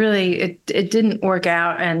 Because it really didn't work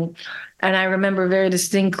out, and I remember very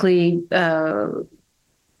distinctly the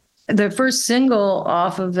first single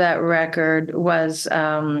off of that record was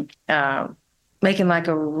 "Making Like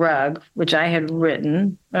a Rug," which I had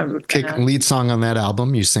written. Lead song on that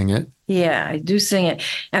album, you sing it. Yeah, I do sing it.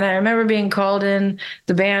 And I remember being called in.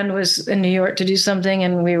 The band was in New York to do something,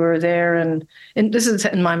 and we were there. And this is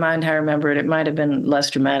in my mind how I remember it. It might have been less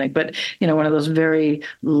dramatic, but, one of those very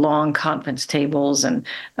long conference tables and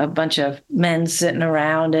a bunch of men sitting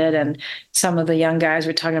around it. And some of the young guys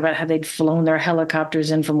were talking about how they'd flown their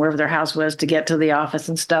helicopters in from wherever their house was to get to the office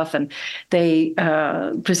and stuff. And they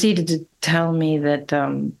proceeded to tell me that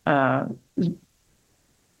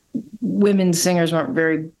women singers weren't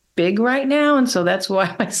very big right now. And so that's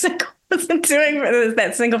why my single wasn't doing,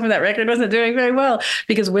 that single from that record wasn't doing very well,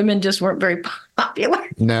 because women just weren't very popular.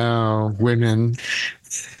 No, women.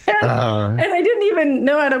 And I didn't even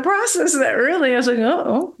know how to process that, really. I was like,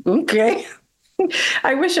 oh, okay.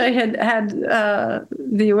 I wish I had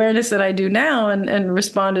the awareness that I do now and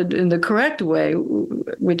responded in the correct way,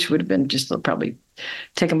 which would have been just probably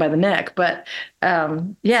taken by the neck. But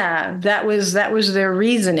that was their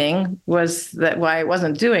reasoning, was that why it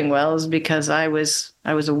wasn't doing well is because I was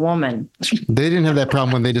a woman. They didn't have that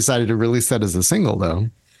problem when they decided to release that as a single, though.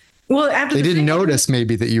 Well, after they didn't notice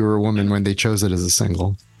maybe that you were a woman when they chose it as a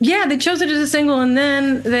single. Yeah, they chose it as a single, and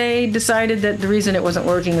then they decided that the reason it wasn't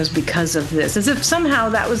working was because of this, as if somehow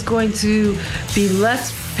that was going to be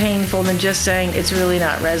less painful than just saying it's really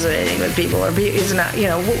not resonating with people, or it's not,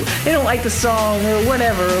 they don't like the song or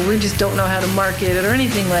whatever, or we just don't know how to market it or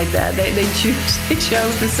anything like that. They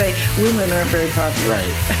chose to say women aren't very popular.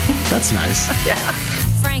 Right. That's nice. Yeah.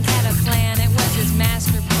 Frank had a plan. It was his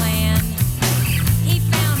master plan. He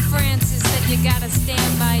found Francis, said you gotta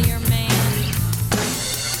stand by your man.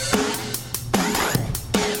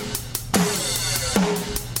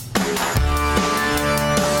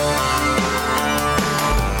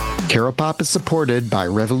 Caropop is supported by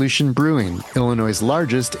Revolution Brewing, Illinois'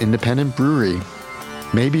 largest independent brewery.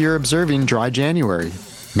 Maybe you're observing dry January.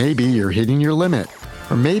 Maybe you're hitting your limit.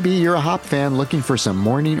 Or maybe you're a hop fan looking for some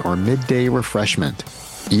morning or midday refreshment.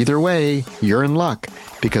 Either way, you're in luck,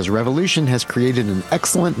 because Revolution has created an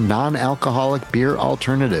excellent non-alcoholic beer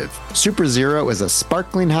alternative. Super Zero is a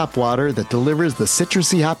sparkling hop water that delivers the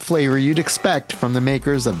citrusy hop flavor you'd expect from the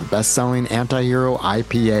makers of the best-selling Anti-Hero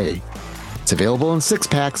IPA. It's available in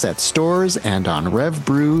 6-packs at stores and on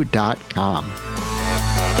revbrew.com.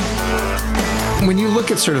 When you look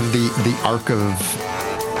at sort of the arc of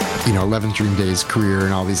 11th Dream Day's career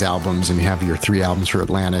and all these albums, and you have your 3 albums for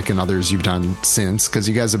Atlantic and others you've done since, because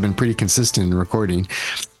you guys have been pretty consistent in recording.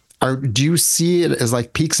 Do you see it as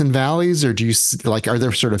like peaks and valleys, or do you are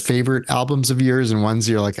there sort of favorite albums of yours and ones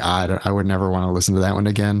you're like, I would never want to listen to that one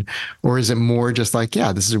again? Or is it more just like,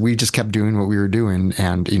 we just kept doing what we were doing,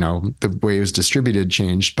 and the way it was distributed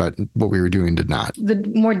changed, but what we were doing did not? The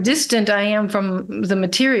more distant I am from the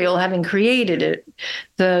material, having created it,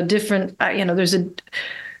 the different,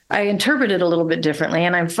 I interpret it a little bit differently,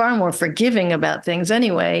 and I'm far more forgiving about things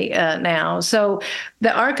anyway now. So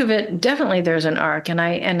the arc of it, definitely there's an arc, and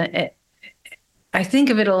I think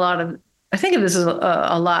of it I think of this as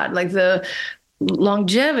a lot, like the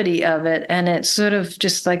longevity of it, and it's sort of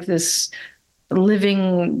just like this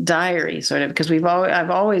living diary, sort of, because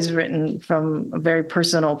I've always written from a very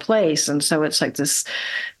personal place, and so it's like this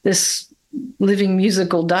living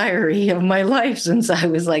musical diary of my life since I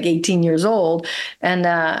was like 18 years old. And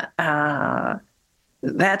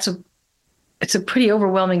it's a pretty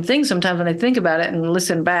overwhelming thing sometimes when I think about it and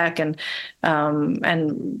listen back and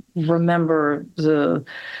remember the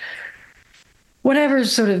whatever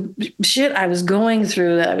sort of shit I was going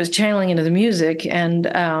through that I was channeling into the music. And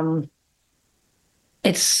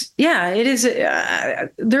it is.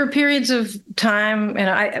 There are periods of time,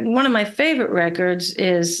 and one of my favorite records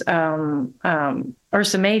is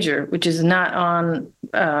Ursa Major, which is not on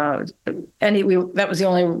any. That was the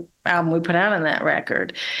only album we put out on that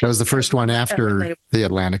record. That was the first one after the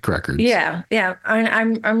Atlantic records. Yeah.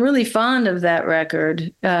 I'm really fond of that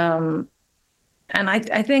record, and I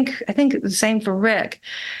think the same for Rick.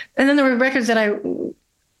 And then there were records that I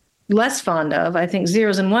less fond of, I think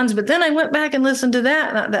Zeros and Ones, but then I went back and listened to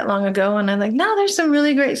that not that long ago, and I'm like, no, there's some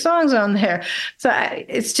really great songs on there. So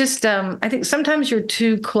it's just, I think sometimes you're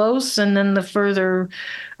too close, and then the further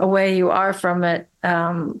away you are from it,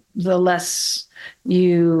 the less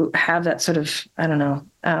you have that sort of, I don't know,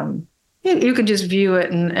 you can just view it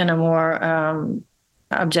in a more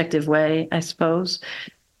objective way, I suppose.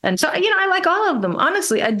 And so, I like all of them.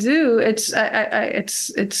 Honestly, I do. It's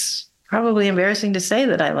probably embarrassing to say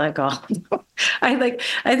that I like all of them. I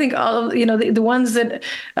think all of, the ones that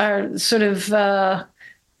are sort of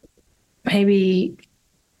maybe,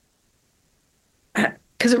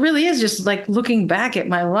 because it really is just like looking back at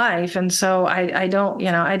my life. And so I like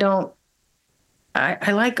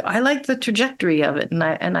the trajectory of it. And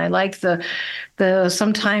I like the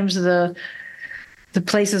sometimes the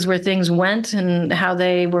places where things went and how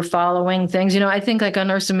they were following things. I think like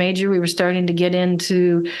on Ursa Major, we were starting to get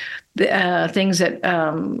into the things that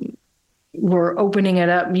were opening it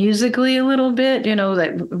up musically a little bit,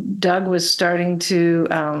 that Doug was starting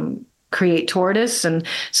to create Tortoise. And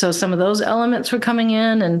so some of those elements were coming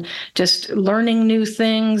in and just learning new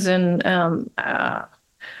things. And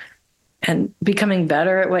and becoming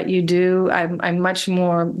better at what you do. I'm much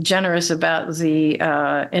more generous about the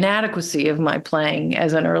inadequacy of my playing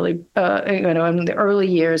as an early, in the early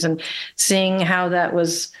years, and seeing how that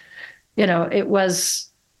was, it was.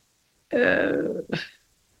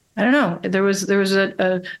 I don't know. There was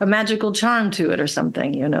a magical charm to it or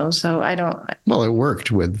something, So I don't. Well, it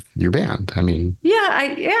worked with your band. I mean. Yeah.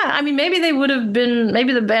 I mean, maybe they would have been.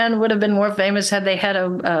 Maybe the band would have been more famous had they had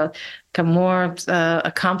a more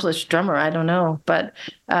accomplished drummer. I don't know, but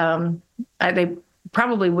they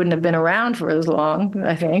probably wouldn't have been around for as long,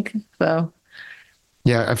 I think. So.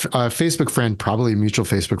 Yeah, a Facebook friend, probably a mutual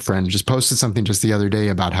Facebook friend, just posted something just the other day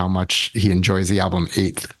about how much he enjoys the album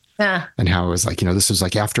Eighth. Yeah. And how it was like, this was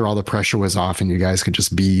like after all the pressure was off and you guys could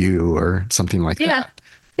just be you or something like that.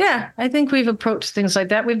 Yeah, I think we've approached things like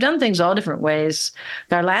that. We've done things all different ways.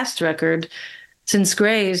 Our last record, Since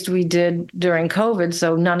Grazed, we did during COVID,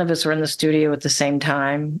 so none of us were in the studio at the same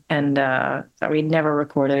time, and we'd never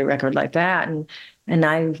recorded a record like that. And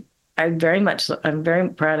I'm very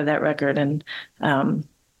proud of that record. And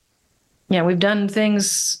we've done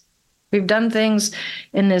things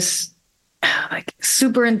in this like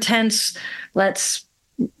super intense, let's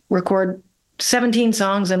record 17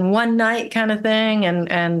 songs in one night kind of thing,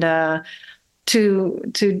 and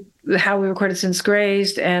to how we recorded Since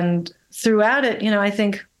Grazed. And throughout it, I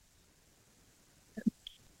think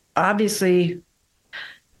obviously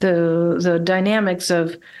the dynamics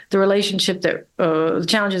of the relationship, the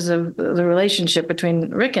challenges of the relationship between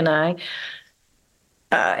Rick and I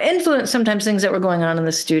influenced sometimes things that were going on in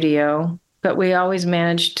the studio, but we always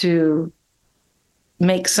managed to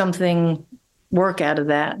make something work out of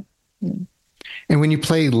that. And when you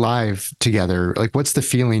play live together, like, what's the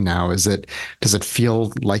feeling now? Does it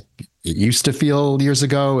feel like it used to feel years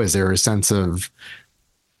ago? Is there a sense of,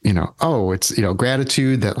 it's,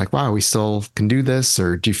 gratitude that like, wow, we still can do this?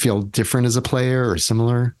 Or do you feel different as a player or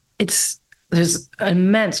similar? There's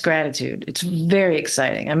immense gratitude. It's very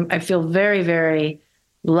exciting. I feel very, very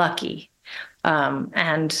lucky. I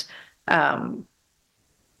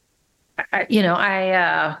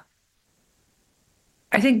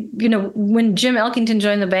think, when Jim Elkington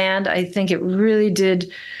joined the band, I think it really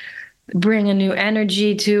did bring a new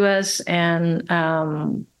energy to us,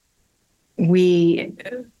 and we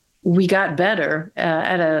got better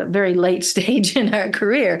at a very late stage in our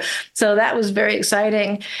career. So that was very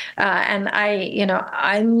exciting. And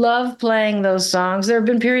I love playing those songs. There have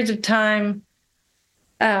been periods of time.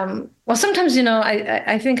 Well, sometimes,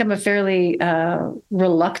 I think I'm a fairly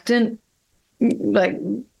reluctant, like,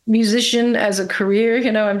 musician as a career.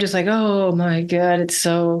 I'm just like, oh my God, it's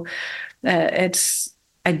so, I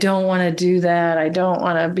don't want to do that. I don't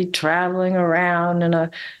want to be traveling around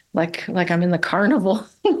in like I'm in the carnival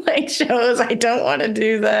like shows. I don't want to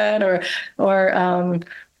do that, or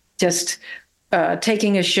just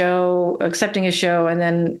taking a show, accepting a show, and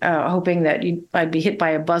then hoping that I'd be hit by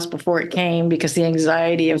a bus before it came, because the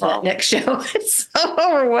anxiety of that next show is so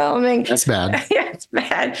overwhelming. That's bad. Yeah, it's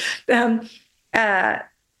bad.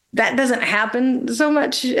 That doesn't happen so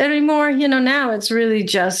much anymore. Now it's really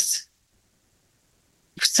just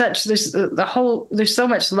there's so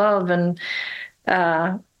much love, and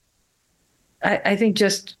I think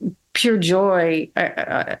just pure joy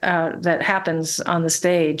that happens on the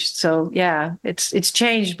stage. So yeah, it's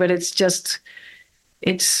changed, but it's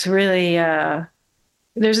really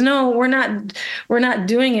we're not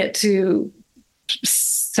doing it to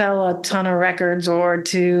sell a ton of records or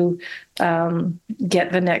to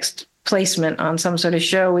get the next placement on some sort of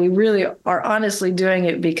show. We really are honestly doing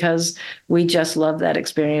it because we just love that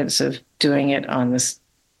experience of doing it on the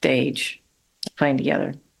stage, playing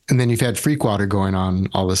together. And then you've had Freakwater going on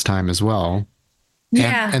all this time as well.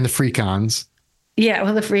 Yeah. And the Freakons. Yeah,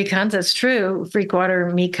 well, the Freakons, that's true.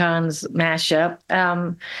 Freakwater, Mekons mashup.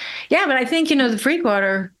 But I think, the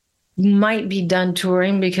Freakwater might be done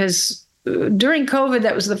touring, because during COVID,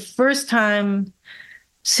 that was the first time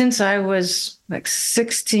since I was like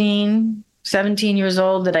 16, 17 years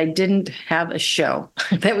old that I didn't have a show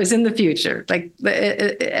that was in the future. Like,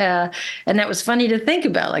 and that was funny to think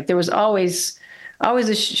about. Like, there was always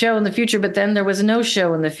a show in the future, but then there was no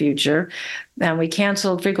show in the future. And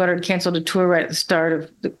Freakwater canceled a tour right at the start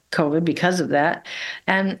of the COVID because of that.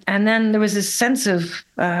 And then there was this sense of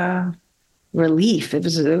relief. It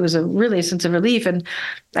was really a sense of relief. And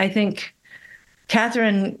I think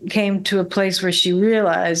Catherine came to a place where she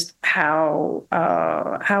realized how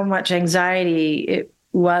much anxiety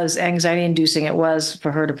inducing it was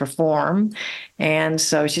for her to perform. And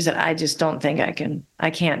so she said, I just don't think I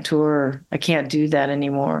can't tour. I can't do that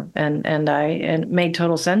anymore. And it made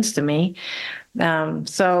total sense to me.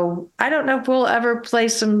 So I don't know if we'll ever play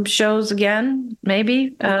some shows again,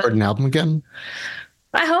 maybe. Record an album again?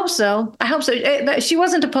 I hope so. She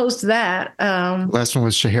wasn't opposed to that. Last one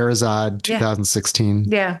was Scheherazade, 2016.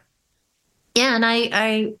 Yeah. Yeah, and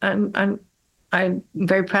I'm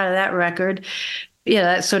very proud of that record. Yeah,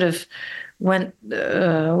 that sort of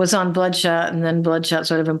was on Bloodshot, and then Bloodshot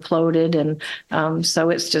sort of imploded, and so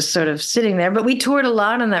it's just sort of sitting there. But we toured a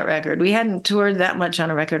lot on that record. We hadn't toured that much on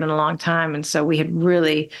a record in a long time, and so we had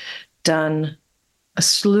really done a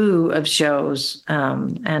slew of shows,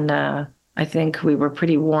 and I think we were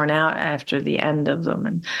pretty worn out after the end of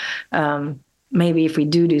them. And maybe if we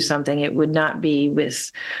do something, it would not be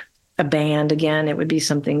with a band again. It would be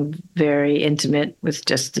something very intimate with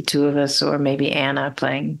just the two of us, or maybe Anna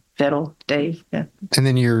playing fiddle, Dave. Yeah. And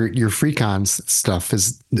then your Freakons stuff,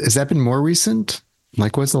 has that been more recent?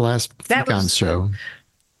 Like, what's the last Freakons show?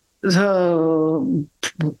 So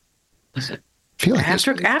was it? I feel like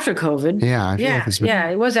after COVID. Yeah. I feel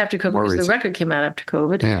like it was after COVID because the record came out after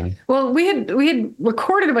COVID. Yeah. Well, we had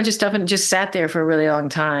recorded a bunch of stuff and it just sat there for a really long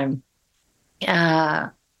time. And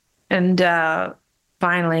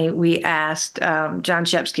finally we asked John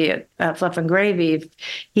Shepsky at Fluff and Gravy if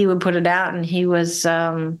he would put it out, and he was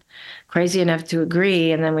crazy enough to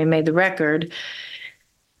agree. And then we made the record.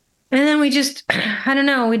 And then we just, I don't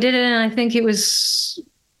know, we did it, and I think it was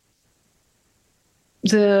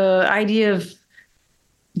the idea of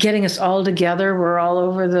getting us all together. We're all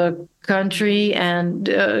over the country, and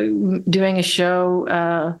doing a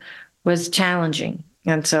show was challenging.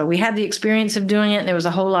 And so we had the experience of doing it, and it was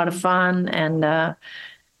a whole lot of fun. And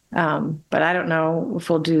but I don't know if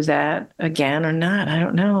we'll do that again or not. I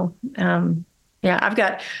don't know. Yeah, I've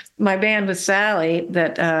got my band with Sally,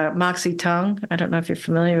 that Moxie Tongue. I don't know if you're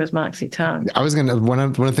familiar with Moxie Tongue. I was gonna one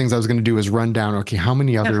of the things I was gonna do is run down. Okay, how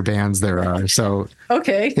many other bands there are? So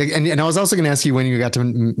okay, and I was also gonna ask you when you got to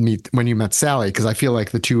when you met Sally, because I feel like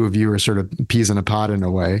the two of you are sort of peas in a pod in a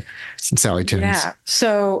way. Since Sally Tunes. Yeah.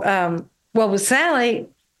 So well, with Sally,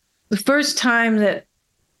 the first time that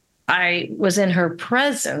I was in her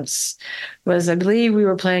presence was, I believe we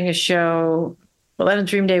were playing a show. 11th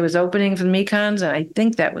Dream Day was opening for the Mekons, and I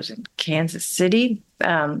think that was in Kansas City.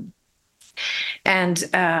 And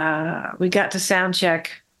we got to sound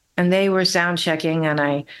check, and they were sound checking, and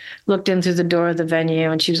I looked in through the door of the venue,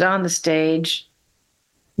 and she was on the stage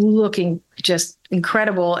looking just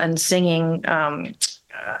incredible and singing.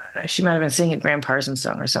 She might have been singing a Graham Parsons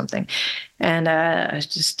song or something. And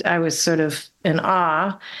I was sort of in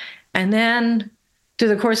awe. And then through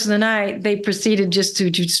the course of the night, they proceeded just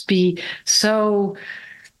to be so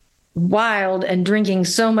wild and drinking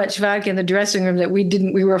so much vodka in the dressing room that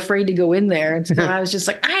we were afraid to go in there. And so I was just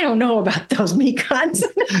like, I don't know about those Mekons.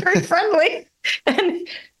 They're very friendly.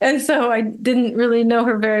 And so I didn't really know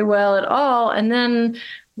her very well at all. And then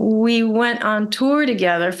we went on tour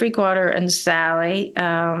together, Freakwater and Sally.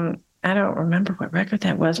 I don't remember what record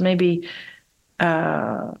that was. Maybe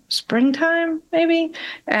Springtime, maybe.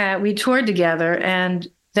 We toured together, and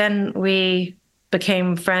then we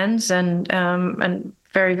became friends and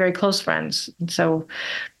very, very close friends. And so,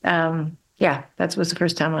 yeah, that was the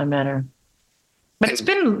first time I met her. But it's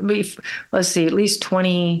been, let's see, at least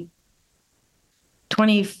 24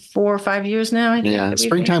 or 5 years now. I think. Yeah,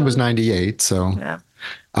 Springtime was 98, so. Yeah.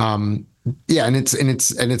 Yeah, and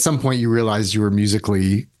at some point you realized you were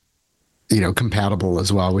musically, compatible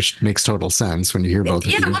as well, which makes total sense when you hear both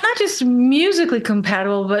of you. Yeah, well, not just musically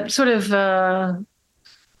compatible, but sort of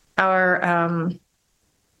our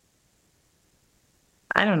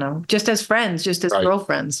I don't know, just as friends, just as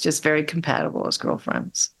girlfriends, just very compatible as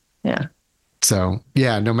girlfriends. Yeah. So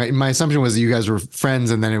yeah, no, my assumption was that you guys were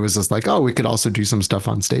friends, and then it was just like, oh, we could also do some stuff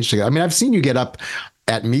on stage together. I mean, I've seen you get up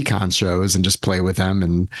at Mekon shows and just play with them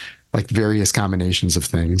and like various combinations of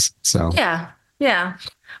things. So yeah.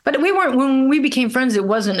 But when we became friends, it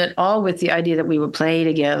wasn't at all with the idea that we would play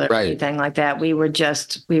together or anything like that. We were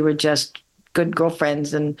just good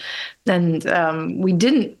girlfriends, and we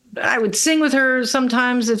didn't. I would sing with her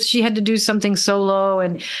sometimes if she had to do something solo,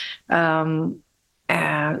 and so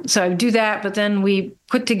I would do that. But then we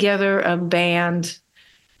put together a band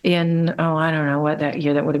in I don't know what that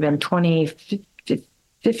year, that would have been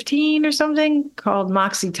 2015 or something, called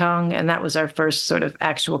Moxie Tongue, and that was our first sort of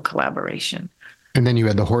actual collaboration. And then you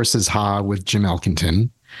had the Horses Ha with Jim Elkington.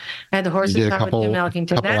 I had the Horses Ha with Jim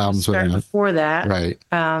Elkington. Couple albums with that. Before that. Right.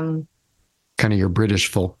 Kind of your British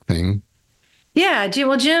folk thing. Yeah.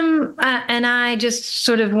 Well, Jim and I just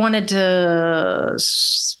sort of wanted to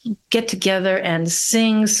get together and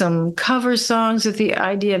sing some cover songs with the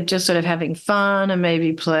idea of just sort of having fun and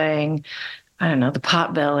maybe playing, I don't know, the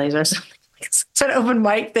Potbellies or something it's an open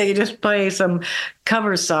mic thing. You just play some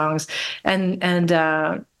cover songs, and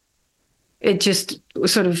it just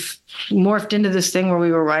sort of morphed into this thing where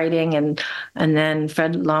we were writing, and then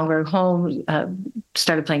Fred Longberg Holmes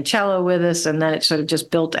started playing cello with us, and then it sort of just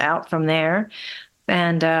built out from there.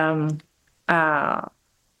 And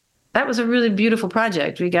that was a really beautiful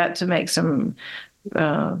project. We got to make some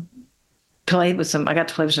I got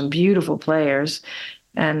to play with some beautiful players,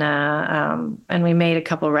 and we made a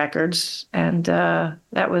couple records, and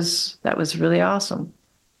that was really awesome.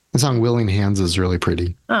 The song Willing Hands is really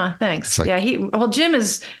pretty. Oh, thanks. Like, yeah, Jim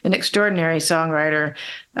is an extraordinary songwriter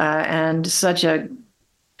and such a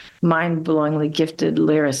mind-blowingly gifted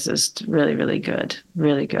lyricist. Really, really good.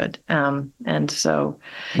 Really good. And so...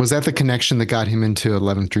 Was that the connection that got him into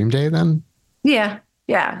 11th Dream Day then? Yeah.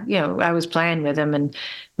 I was playing with him, and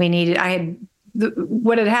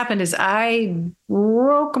what had happened is I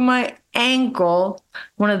broke my ankle,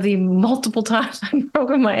 one of the multiple times I've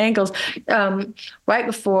broken my ankles, right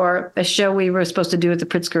before a show we were supposed to do at the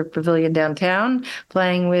Pritzker Pavilion downtown,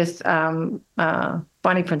 playing with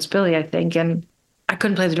Bonnie Prince Billy, I think, and I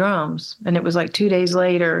couldn't play the drums. And it was like 2 days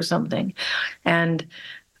later or something. And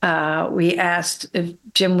we asked if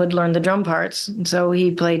Jim would learn the drum parts. And so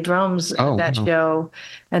he played drums at that show.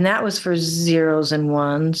 And that was for Zeros and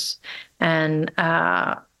Ones. And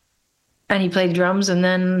he played drums, and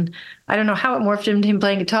then I don't know how it morphed into him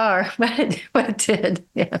playing guitar, but it did.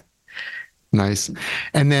 Yeah. Nice.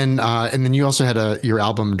 And then you also had your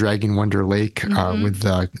album Dragging Wonder Lake with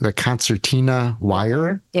the concertina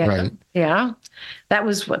wire. Yeah. Right. Yeah. That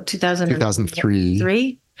was what, 2003.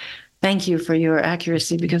 3? Thank you for your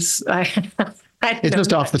accuracy, because it's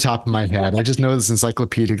just off the top of my head. I just know this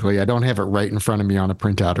encyclopedically. I don't have it right in front of me on a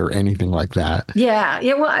printout or anything like that. Yeah.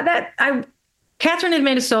 Well, Catherine had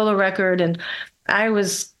made a solo record, and I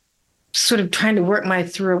was sort of trying to work my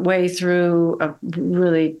way through a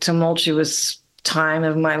really tumultuous time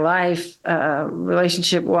of my life,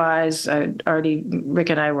 relationship-wise. Rick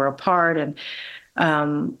and I were apart, and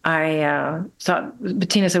I thought,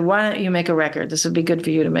 Bettina said, "Why don't you make a record? This would be good for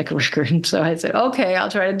you to make a record." And so I said, "Okay, I'll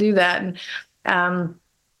try to do that." And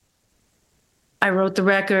I wrote the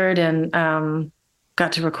record and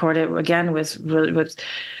got to record it again with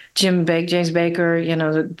James Baker,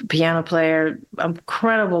 the piano player,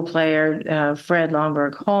 incredible player, Fred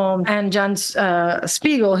Longberg Holmes, and John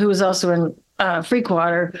Spiegel, who was also in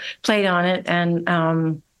Freakwater, played on it. And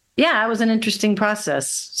it was an interesting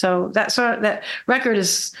process. So that record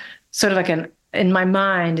is sort of like in my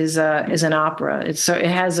mind is an opera. It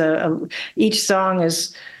has each song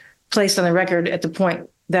is placed on the record at the point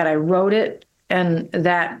that I wrote it, and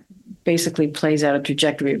that basically plays out a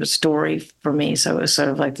trajectory of a story for me. So it was sort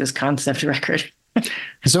of like this concept record.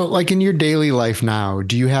 So like in your daily life now,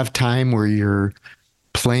 do you have time where you're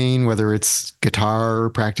playing, whether it's guitar or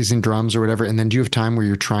practicing drums or whatever, and then do you have time where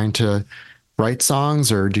you're trying to write songs,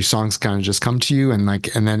 or do songs kind of just come to you? And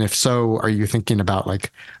then if so, are you thinking about like,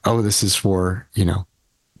 oh, this is for,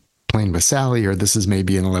 Playing with Sally, or this is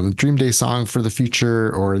maybe an 11th Dream Day song for the future,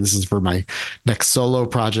 or this is for my next solo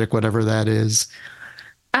project, whatever that is?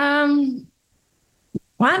 Well,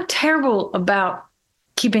 I'm terrible about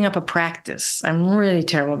keeping up a practice. I'm really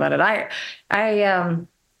terrible about it.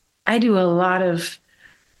 I do a lot of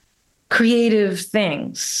creative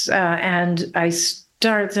things, and I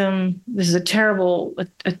start them. This is a terrible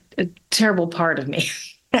part of me.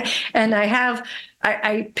 And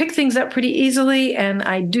I pick things up pretty easily, and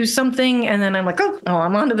I do something, and then I'm like, oh,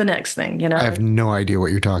 I'm on to the next thing, I have no idea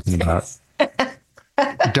what you're talking about.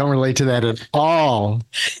 I don't relate to that at all.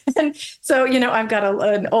 And so, I've got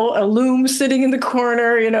a loom sitting in the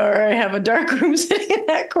corner, or I have a dark room sitting in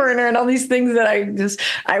that corner, and all these things that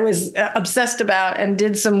I was obsessed about, and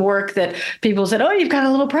did some work that people said, oh, you've got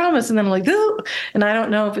a little promise. And then I'm like, ooh. And I don't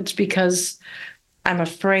know if it's because I'm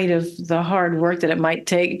afraid of the hard work that it might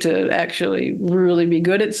take to actually really be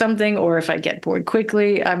good at something, or if I get bored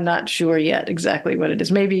quickly. I'm not sure yet exactly what it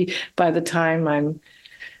is. Maybe by the time I'm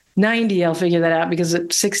 90, I'll figure that out, because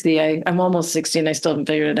at 60, I'm almost 60 and I still haven't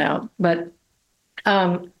figured it out. But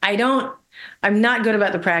I'm not good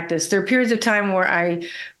about the practice. There are periods of time where I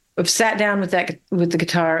have sat down with the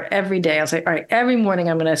guitar every day. I'll say, all right, every morning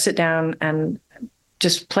I'm going to sit down and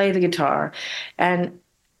just play the guitar. And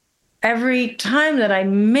every time that I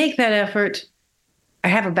make that effort, I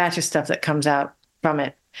have a batch of stuff that comes out from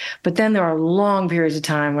it. But then there are long periods of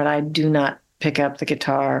time when I do not pick up the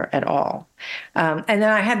guitar at all. And then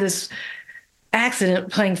I had this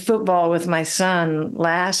accident playing football with my son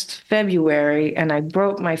last February, and I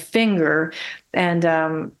broke my finger, and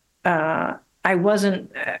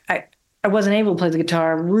I wasn't able to play the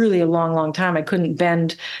guitar really a long, long time. I couldn't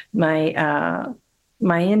bend my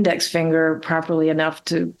index finger properly enough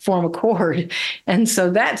to form a chord. And so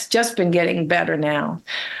that's just been getting better now.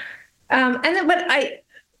 And then,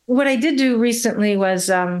 what I did do recently was,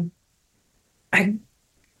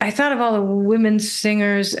 I thought of all the women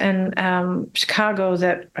singers in Chicago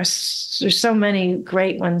there's so many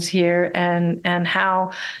great ones here, and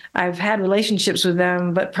how I've had relationships with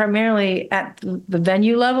them, but primarily at the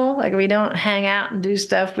venue level. Like, we don't hang out and do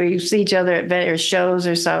stuff. We see each other at shows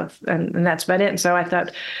or stuff, and that's about it. And so I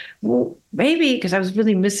thought, well, maybe, because I was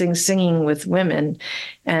really missing singing with women.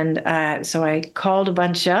 And so I called a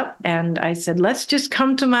bunch up and I said, let's just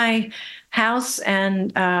come to my house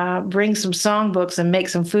and bring some songbooks and make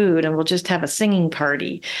some food, and we'll just have a singing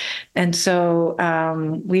party. And so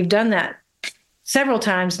we've done that several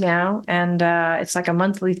times now, and it's like a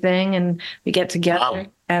monthly thing, and we get together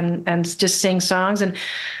and just sing songs. And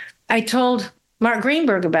I told Mark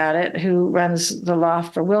Greenberg about it, who runs the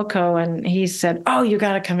loft for Wilco, and he said, oh, you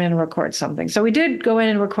got to come in and record something. So we did go in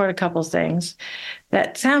and record a couple things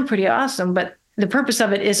that sound pretty awesome, but the purpose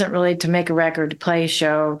of it isn't really to make a record, to play a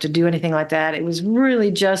show, to do anything like that. It was really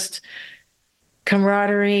just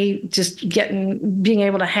camaraderie, just being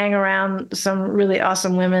able to hang around some really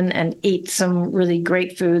awesome women and eat some really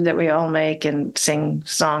great food that we all make and sing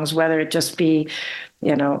songs, whether it just be,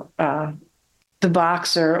 the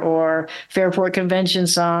Boxer or Fairport Convention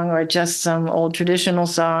song, or just some old traditional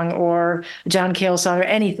song, or a John Cale song, or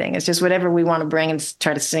anything. It's just whatever we want to bring and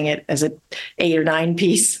try to sing it as a 8 or 9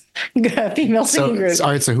 piece female singing group. All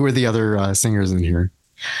right. So who are the other singers in here?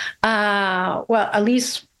 Well,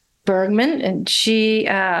 Elise Bergman, and she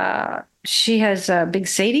has Big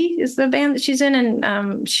Sadie is the band that she's in,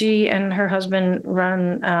 and she and her husband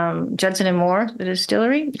run Judson and Moore, the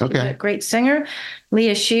distillery. Okay. She's a great singer.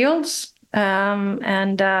 Leah Shields.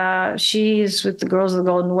 And she's with the Girls of the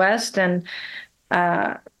Golden West, and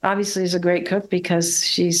obviously is a great cook because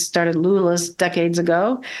she started Lula's decades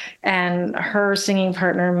ago. And her singing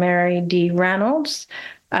partner, Mary D. Reynolds,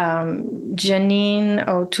 Janine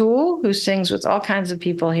O'Toole, who sings with all kinds of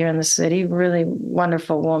people here in the city, really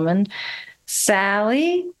wonderful woman.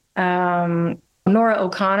 Sally, Nora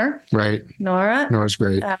O'Connor. Right. Nora's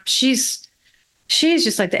great. She's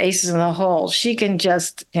just like the aces in the hole. She can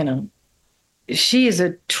just, she is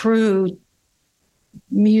a true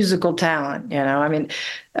musical talent. I mean,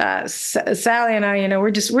 Sally and I,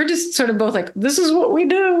 we're just sort of both like, this is what we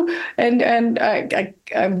do. And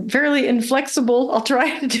I'm fairly inflexible. I'll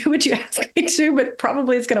try to do what you ask me to, but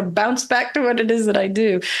probably it's going to bounce back to what it is that I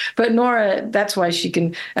do. But Nora, that's why she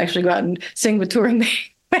can actually go out and sing with touring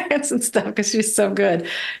bands and stuff, because she's so good.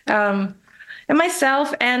 And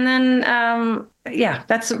myself, and then,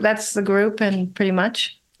 that's the group, and pretty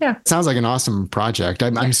much. Yeah. Sounds like an awesome project.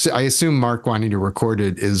 I assume Mark wanting to record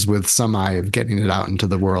it is with some eye of getting it out into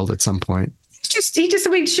the world at some point. He just said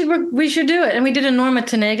we should do it. And we did a Norma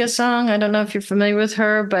Tanega song. I don't know if you're familiar with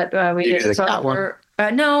her, but we did a song for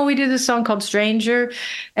her. No, we did this song called Stranger,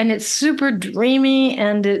 and it's super dreamy,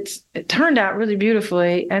 and it turned out really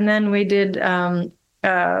beautifully. And then we did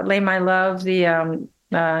Lay My Love, the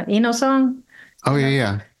Eno song. Oh,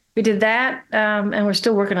 yeah. We did that, and we're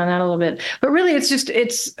still working on that a little bit. But really,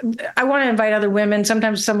 I want to invite other women.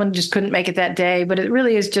 Sometimes someone just couldn't make it that day, but it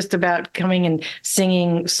really is just about coming and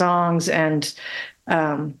singing songs and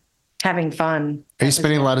having fun. Are you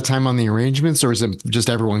spending a lot of time on the arrangements, or is it just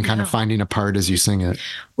everyone kind of finding a part as you sing it?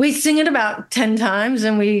 We sing it about 10 times,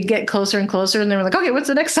 and we get closer and closer, and then we're like, okay, what's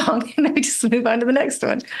the next song? And then we just move on to the next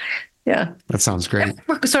one. Yeah. That sounds great. And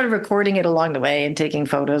we're sort of recording it along the way and taking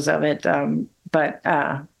photos of it. But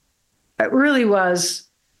it really was,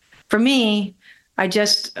 for me, I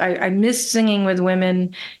miss singing with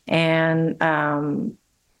women, and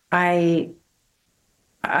I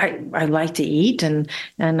like to eat, and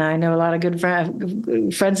I know a lot of good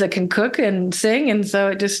friends that can cook and sing, and so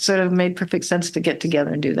it just sort of made perfect sense to get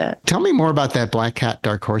together and do that. Tell me more about that Black Cat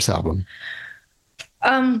Dark Horse album.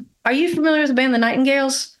 Are you familiar with the band The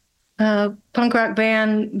Nightingales? Punk rock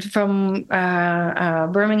band from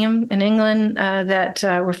Birmingham in England that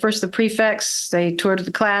were first the Prefects. They toured with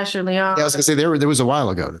the Clash early on. Yeah, I was going to say there was a while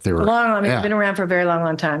ago that they were. They've been around for a very long,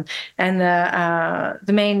 long time. And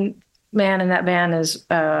the main man in that band is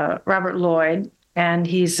Robert Lloyd, and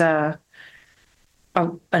he's an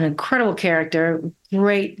incredible character,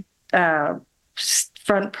 great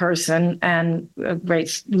front person, and a great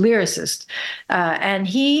lyricist. And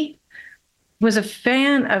he was a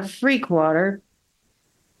fan of Freakwater,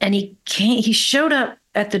 and he showed up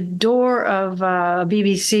at the door of a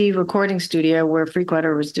BBC recording studio where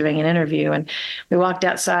Freakwater was doing an interview. And we walked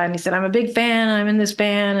outside and he said, I'm a big fan. I'm in this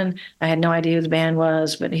band. And I had no idea who the band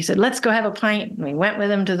was, but he said, let's go have a pint. And we went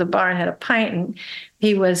with him to the bar and had a pint. And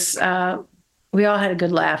he was, we all had a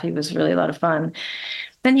good laugh. He was really a lot of fun.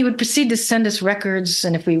 Then he would proceed to send us records.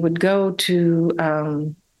 And if we would go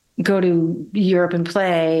to Europe and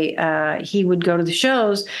play, he would go to the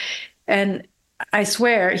shows. And I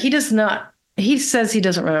swear, he says he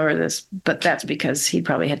doesn't remember this, but that's because he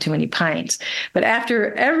probably had too many pints. But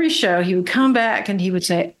after every show, he would come back and he would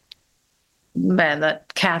say, man,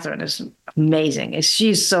 that Catherine is amazing.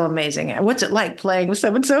 She's so amazing. What's it like playing with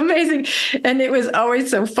someone so amazing? And it was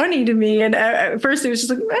always so funny to me. And at first it was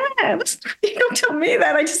just like, man, you don't tell me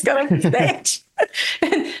that. I just got off the stage.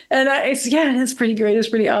 and I said, yeah, it's pretty great. It's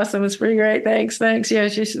pretty awesome. It's pretty great. Thanks. Yeah,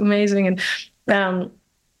 she's amazing.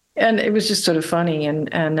 And it was just sort of funny. And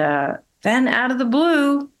then out of the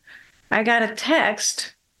blue, I got a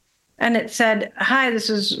text and it said, hi, this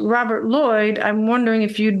is Robert Lloyd. I'm wondering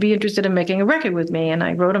if you'd be interested in making a record with me. And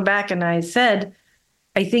I wrote him back and I said,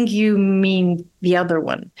 I think you mean the other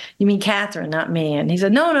one. You mean Catherine, not me. And he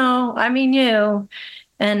said, no, I mean you.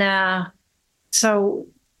 And so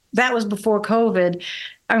that was before COVID.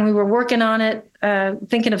 And we were working on it,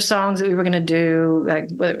 thinking of songs that we were going to do, like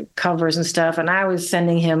covers and stuff. And I was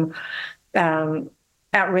sending him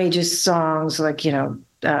outrageous songs like,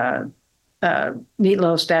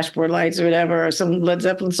 Meatloaf's Dashboard Lights or whatever, or some Led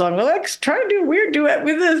Zeppelin song. Well, let's try to do a weird duet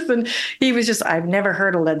with this. And he was just, I've never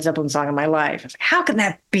heard a Led Zeppelin song in my life. I was like, how can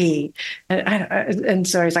that be? And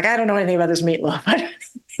so he's like, I don't know anything about this Meatloaf.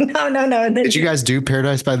 No. And then, did you guys do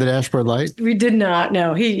Paradise by the Dashboard Light? We did not.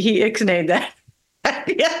 No, he ixnayed that.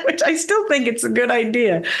 Yeah, which I still think it's a good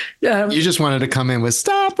idea. You just wanted to come in with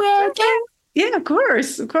Stop Right There. Yeah, of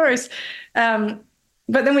course.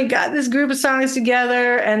 But then we got this group of songs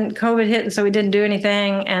together and COVID hit, and so we didn't do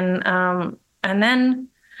anything. And then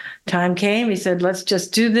time came. He said, let's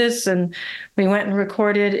just do this. And we went and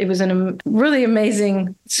recorded. It was a really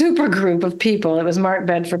amazing super group of people. It was Mark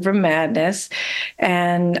Bedford from Madness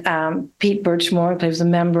and Pete Birchmore, who plays the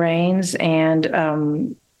Membranes, and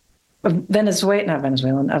a Valencian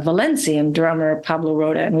drummer, Pablo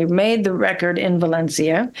Roda. And we made the record in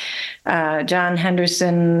Valencia. John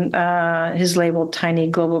Henderson, his label, Tiny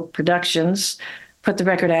Global Productions, put the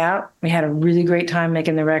record out. We had a really great time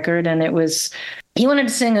making the record. And he wanted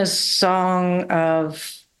to sing a song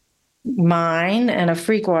of mine and a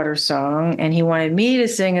Freakwater song. And he wanted me to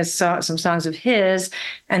sing some songs of his.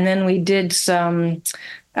 And then we did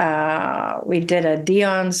a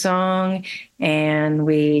Dion song, and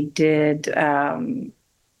we did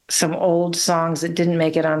some old songs that didn't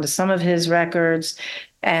make it onto some of his records.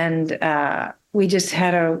 And we just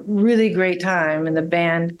had a really great time, and the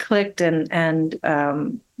band clicked, and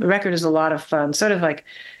the record is a lot of fun, sort of like,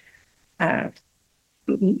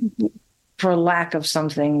 for lack of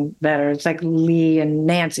something better, it's like Lee and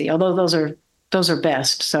Nancy, although those are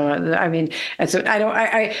best. So, I mean,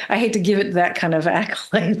 I hate to give it that kind of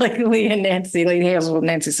accolade, like Lee and Nancy, Lee Hazelwood,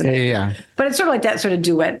 Nancy Sinatra. Yeah. But it's sort of like that sort of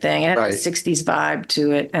duet thing. It had Right. a 60s vibe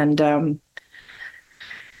to it. And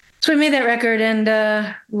so we made that record, and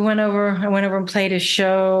I went over and played a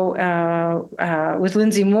show with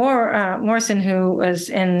Lindsay Morrison, who was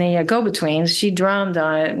in the Go-Betweens. She drummed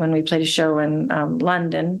on it when we played a show in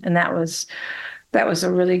London, and that was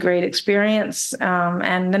a really great experience.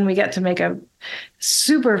 And then we got to make a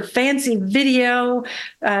super fancy video.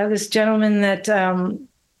 This gentleman that,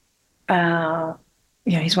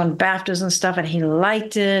 he's won BAFTAs and stuff, and he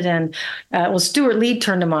liked it. And Stuart Lee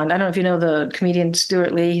turned him on. I don't know if you know the comedian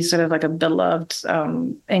Stuart Lee. He's sort of like a beloved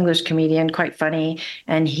English comedian, quite funny.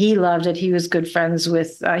 And he loved it. He was good friends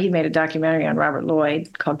with, he made a documentary on Robert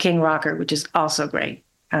Lloyd called King Rocker, which is also great.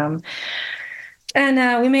 And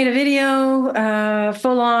we made a video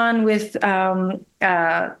full on with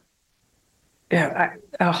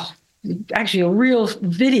actually a real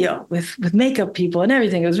video with makeup people and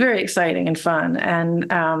everything. It was very exciting and fun.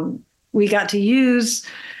 And we got to use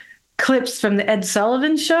clips from the Ed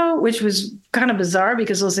Sullivan Show, which was kind of bizarre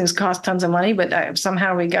because those things cost tons of money, but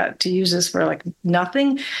somehow we got to use this for like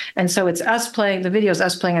nothing. And so it's us playing, the video is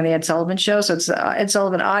us playing on the Ed Sullivan Show. So it's Ed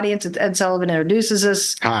Sullivan audience. It's Ed Sullivan introduces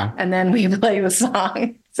us, and then we play the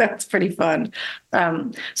song. So it's pretty fun.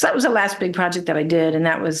 So that was the last big project that I did. And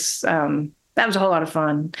that was a whole lot of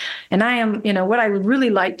fun. And I am, what I would really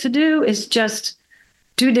like to do is just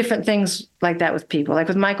do different things like that with people. Like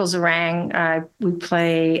with Michael Zarang, we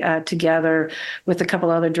play together with a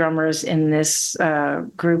couple other drummers in this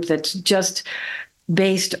group that's just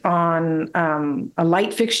based on a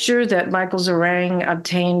light fixture that Michael Zerang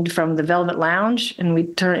obtained from the Velvet Lounge, and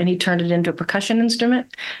he turned it into a percussion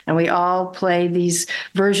instrument. And we all play these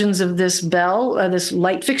versions of this bell, this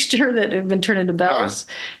light fixture that have been turned into bells,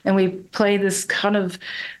 and we play this kind of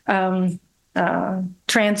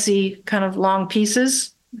trancy kind of long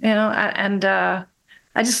pieces, and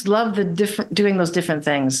I just love doing those different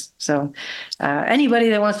things. So anybody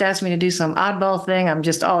that wants to ask me to do some oddball thing, I'm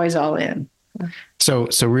just always all in. So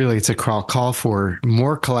really, it's a call for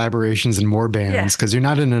more collaborations and more bands, because you're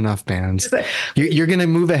not in enough bands. You're going to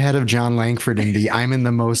move ahead of John Langford in the I'm in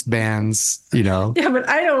the most bands, Yeah, but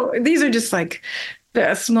I don't. These are just like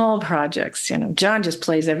small projects. John just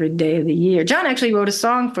plays every day of the year. John actually wrote a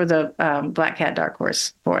song for the Black Cat Dark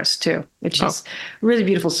Horse for us too, which is a really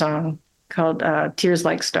beautiful song called Tears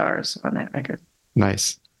Like Stars on that record.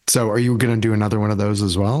 Nice. So are you going to do another one of those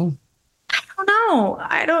as well?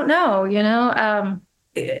 I don't know.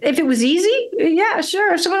 If it was easy, yeah,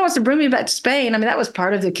 sure. If someone wants to bring me back to Spain, that was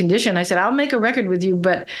part of the condition. I said, I'll make a record with you,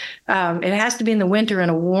 but it has to be in the winter in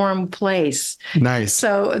a warm place. Nice.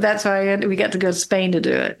 So that's why we got to go to Spain to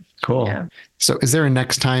do it. Cool. Yeah. So is there a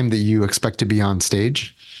next time that you expect to be on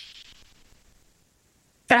stage?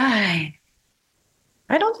 I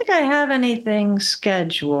don't think I have anything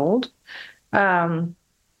scheduled.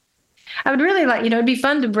 I would really like, it'd be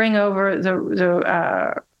fun to bring over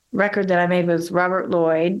the record that I made with Robert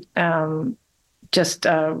Lloyd, just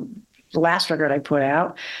the last record I put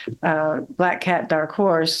out, Black Cat Dark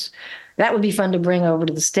Horse. That would be fun to bring over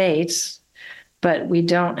to the States, but we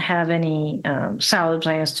don't have any solid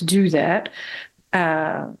plans to do that.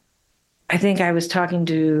 I think I was talking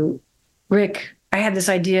to Rick. I had this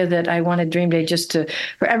idea that I wanted Dream Day just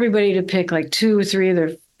for everybody to pick like 2 or 3 of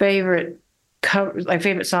their favorite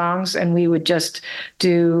songs, and we would just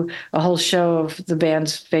do a whole show of the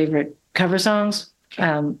band's favorite cover songs.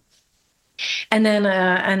 And then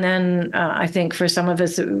I think for some of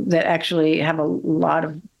us that actually have a lot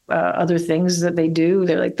of other things that they do,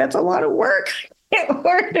 they're like, that's a lot of work.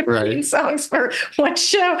 We're doing songs for one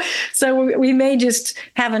show. So we may just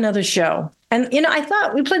have another show. And, I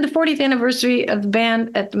thought we played the 40th anniversary of the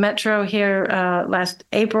band at the Metro here last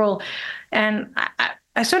April. And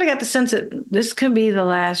I sort of got the sense that this could be the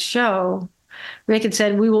last show. Rick had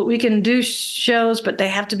said, we can do shows, but they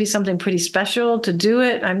have to be something pretty special to do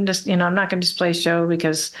it. I'm just, I'm not going to just play a show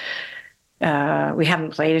because we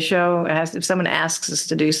haven't played a show. If someone asks us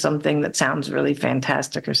to do something that sounds really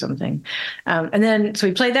fantastic or something. And then, so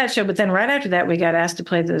we played that show, but then right after that, we got asked to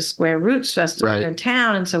play the Square Roots Festival in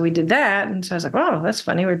town. And so we did that. And so I was like, oh, that's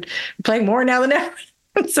funny. We're playing more now than ever.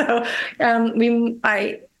 So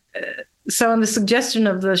so on the suggestion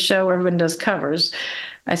of the show where everyone does covers,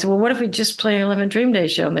 I said, well, what if we just play an 11th Dream Day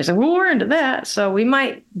show? And they said, well, we're into that. So we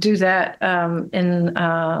might do that in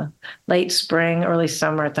late spring, early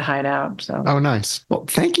summer at the Hideout. So. Oh, nice. Well,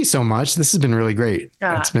 thank you so much. This has been really great.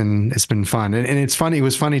 It's been fun. And it's funny. It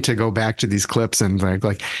was funny to go back to these clips and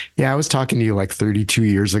like, yeah, I was talking to you like 32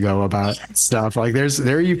 years ago about stuff. Like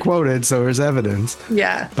there you quoted, so there's evidence.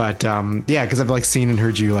 Yeah. But because I've like seen and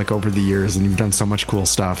heard you like over the years, and you've done so much cool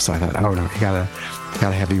stuff. So I thought, oh no, you gotta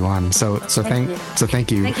have you on. So thank you.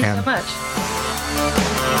 Thank you so much.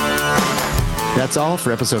 That's all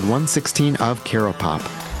for episode 116 of Caro Pop.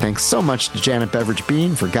 Thanks so much to Janet Beveridge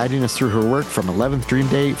Bean for guiding us through her work from 11th Dream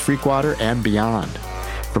Day, Freakwater, and beyond.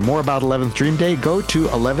 For more about 11th Dream Day, go to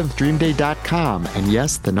 11thdreamday.com. And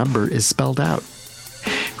yes, the number is spelled out.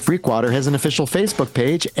 Freakwater has an official Facebook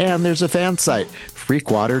page, and there's a fan site,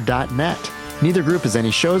 freakwater.net. Neither group has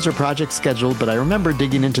any shows or projects scheduled, but I remember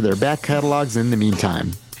digging into their back catalogs in the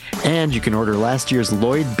meantime. And you can order last year's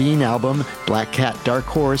Lloyd Bean album, Black Cat Dark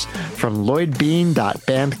Horse, from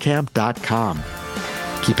lloydbean.bandcamp.com.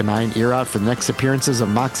 Keep an eye and ear out for the next appearances of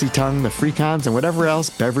Moxie Tongue, the Freakons, and whatever else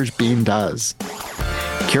Beveridge Bean does.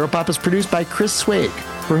 Caro Pop is produced by Chris Swake,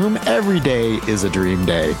 for whom every day is a dream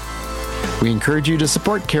day. We encourage you to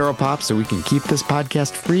support Caro Pop so we can keep this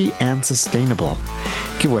podcast free and sustainable.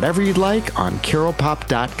 Give whatever you'd like on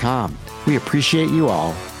caropop.com. We appreciate you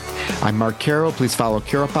all. I'm Mark Caro. Please follow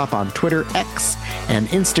Caro Pop on Twitter, X, and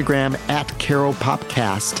Instagram at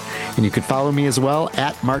CaroPopcast. And you can follow me as well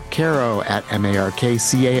at Mark Caro at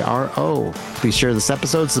MarkCaro. Please share this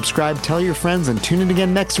episode, subscribe, tell your friends, and tune in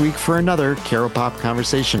again next week for another Caro Pop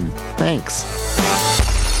conversation. Thanks.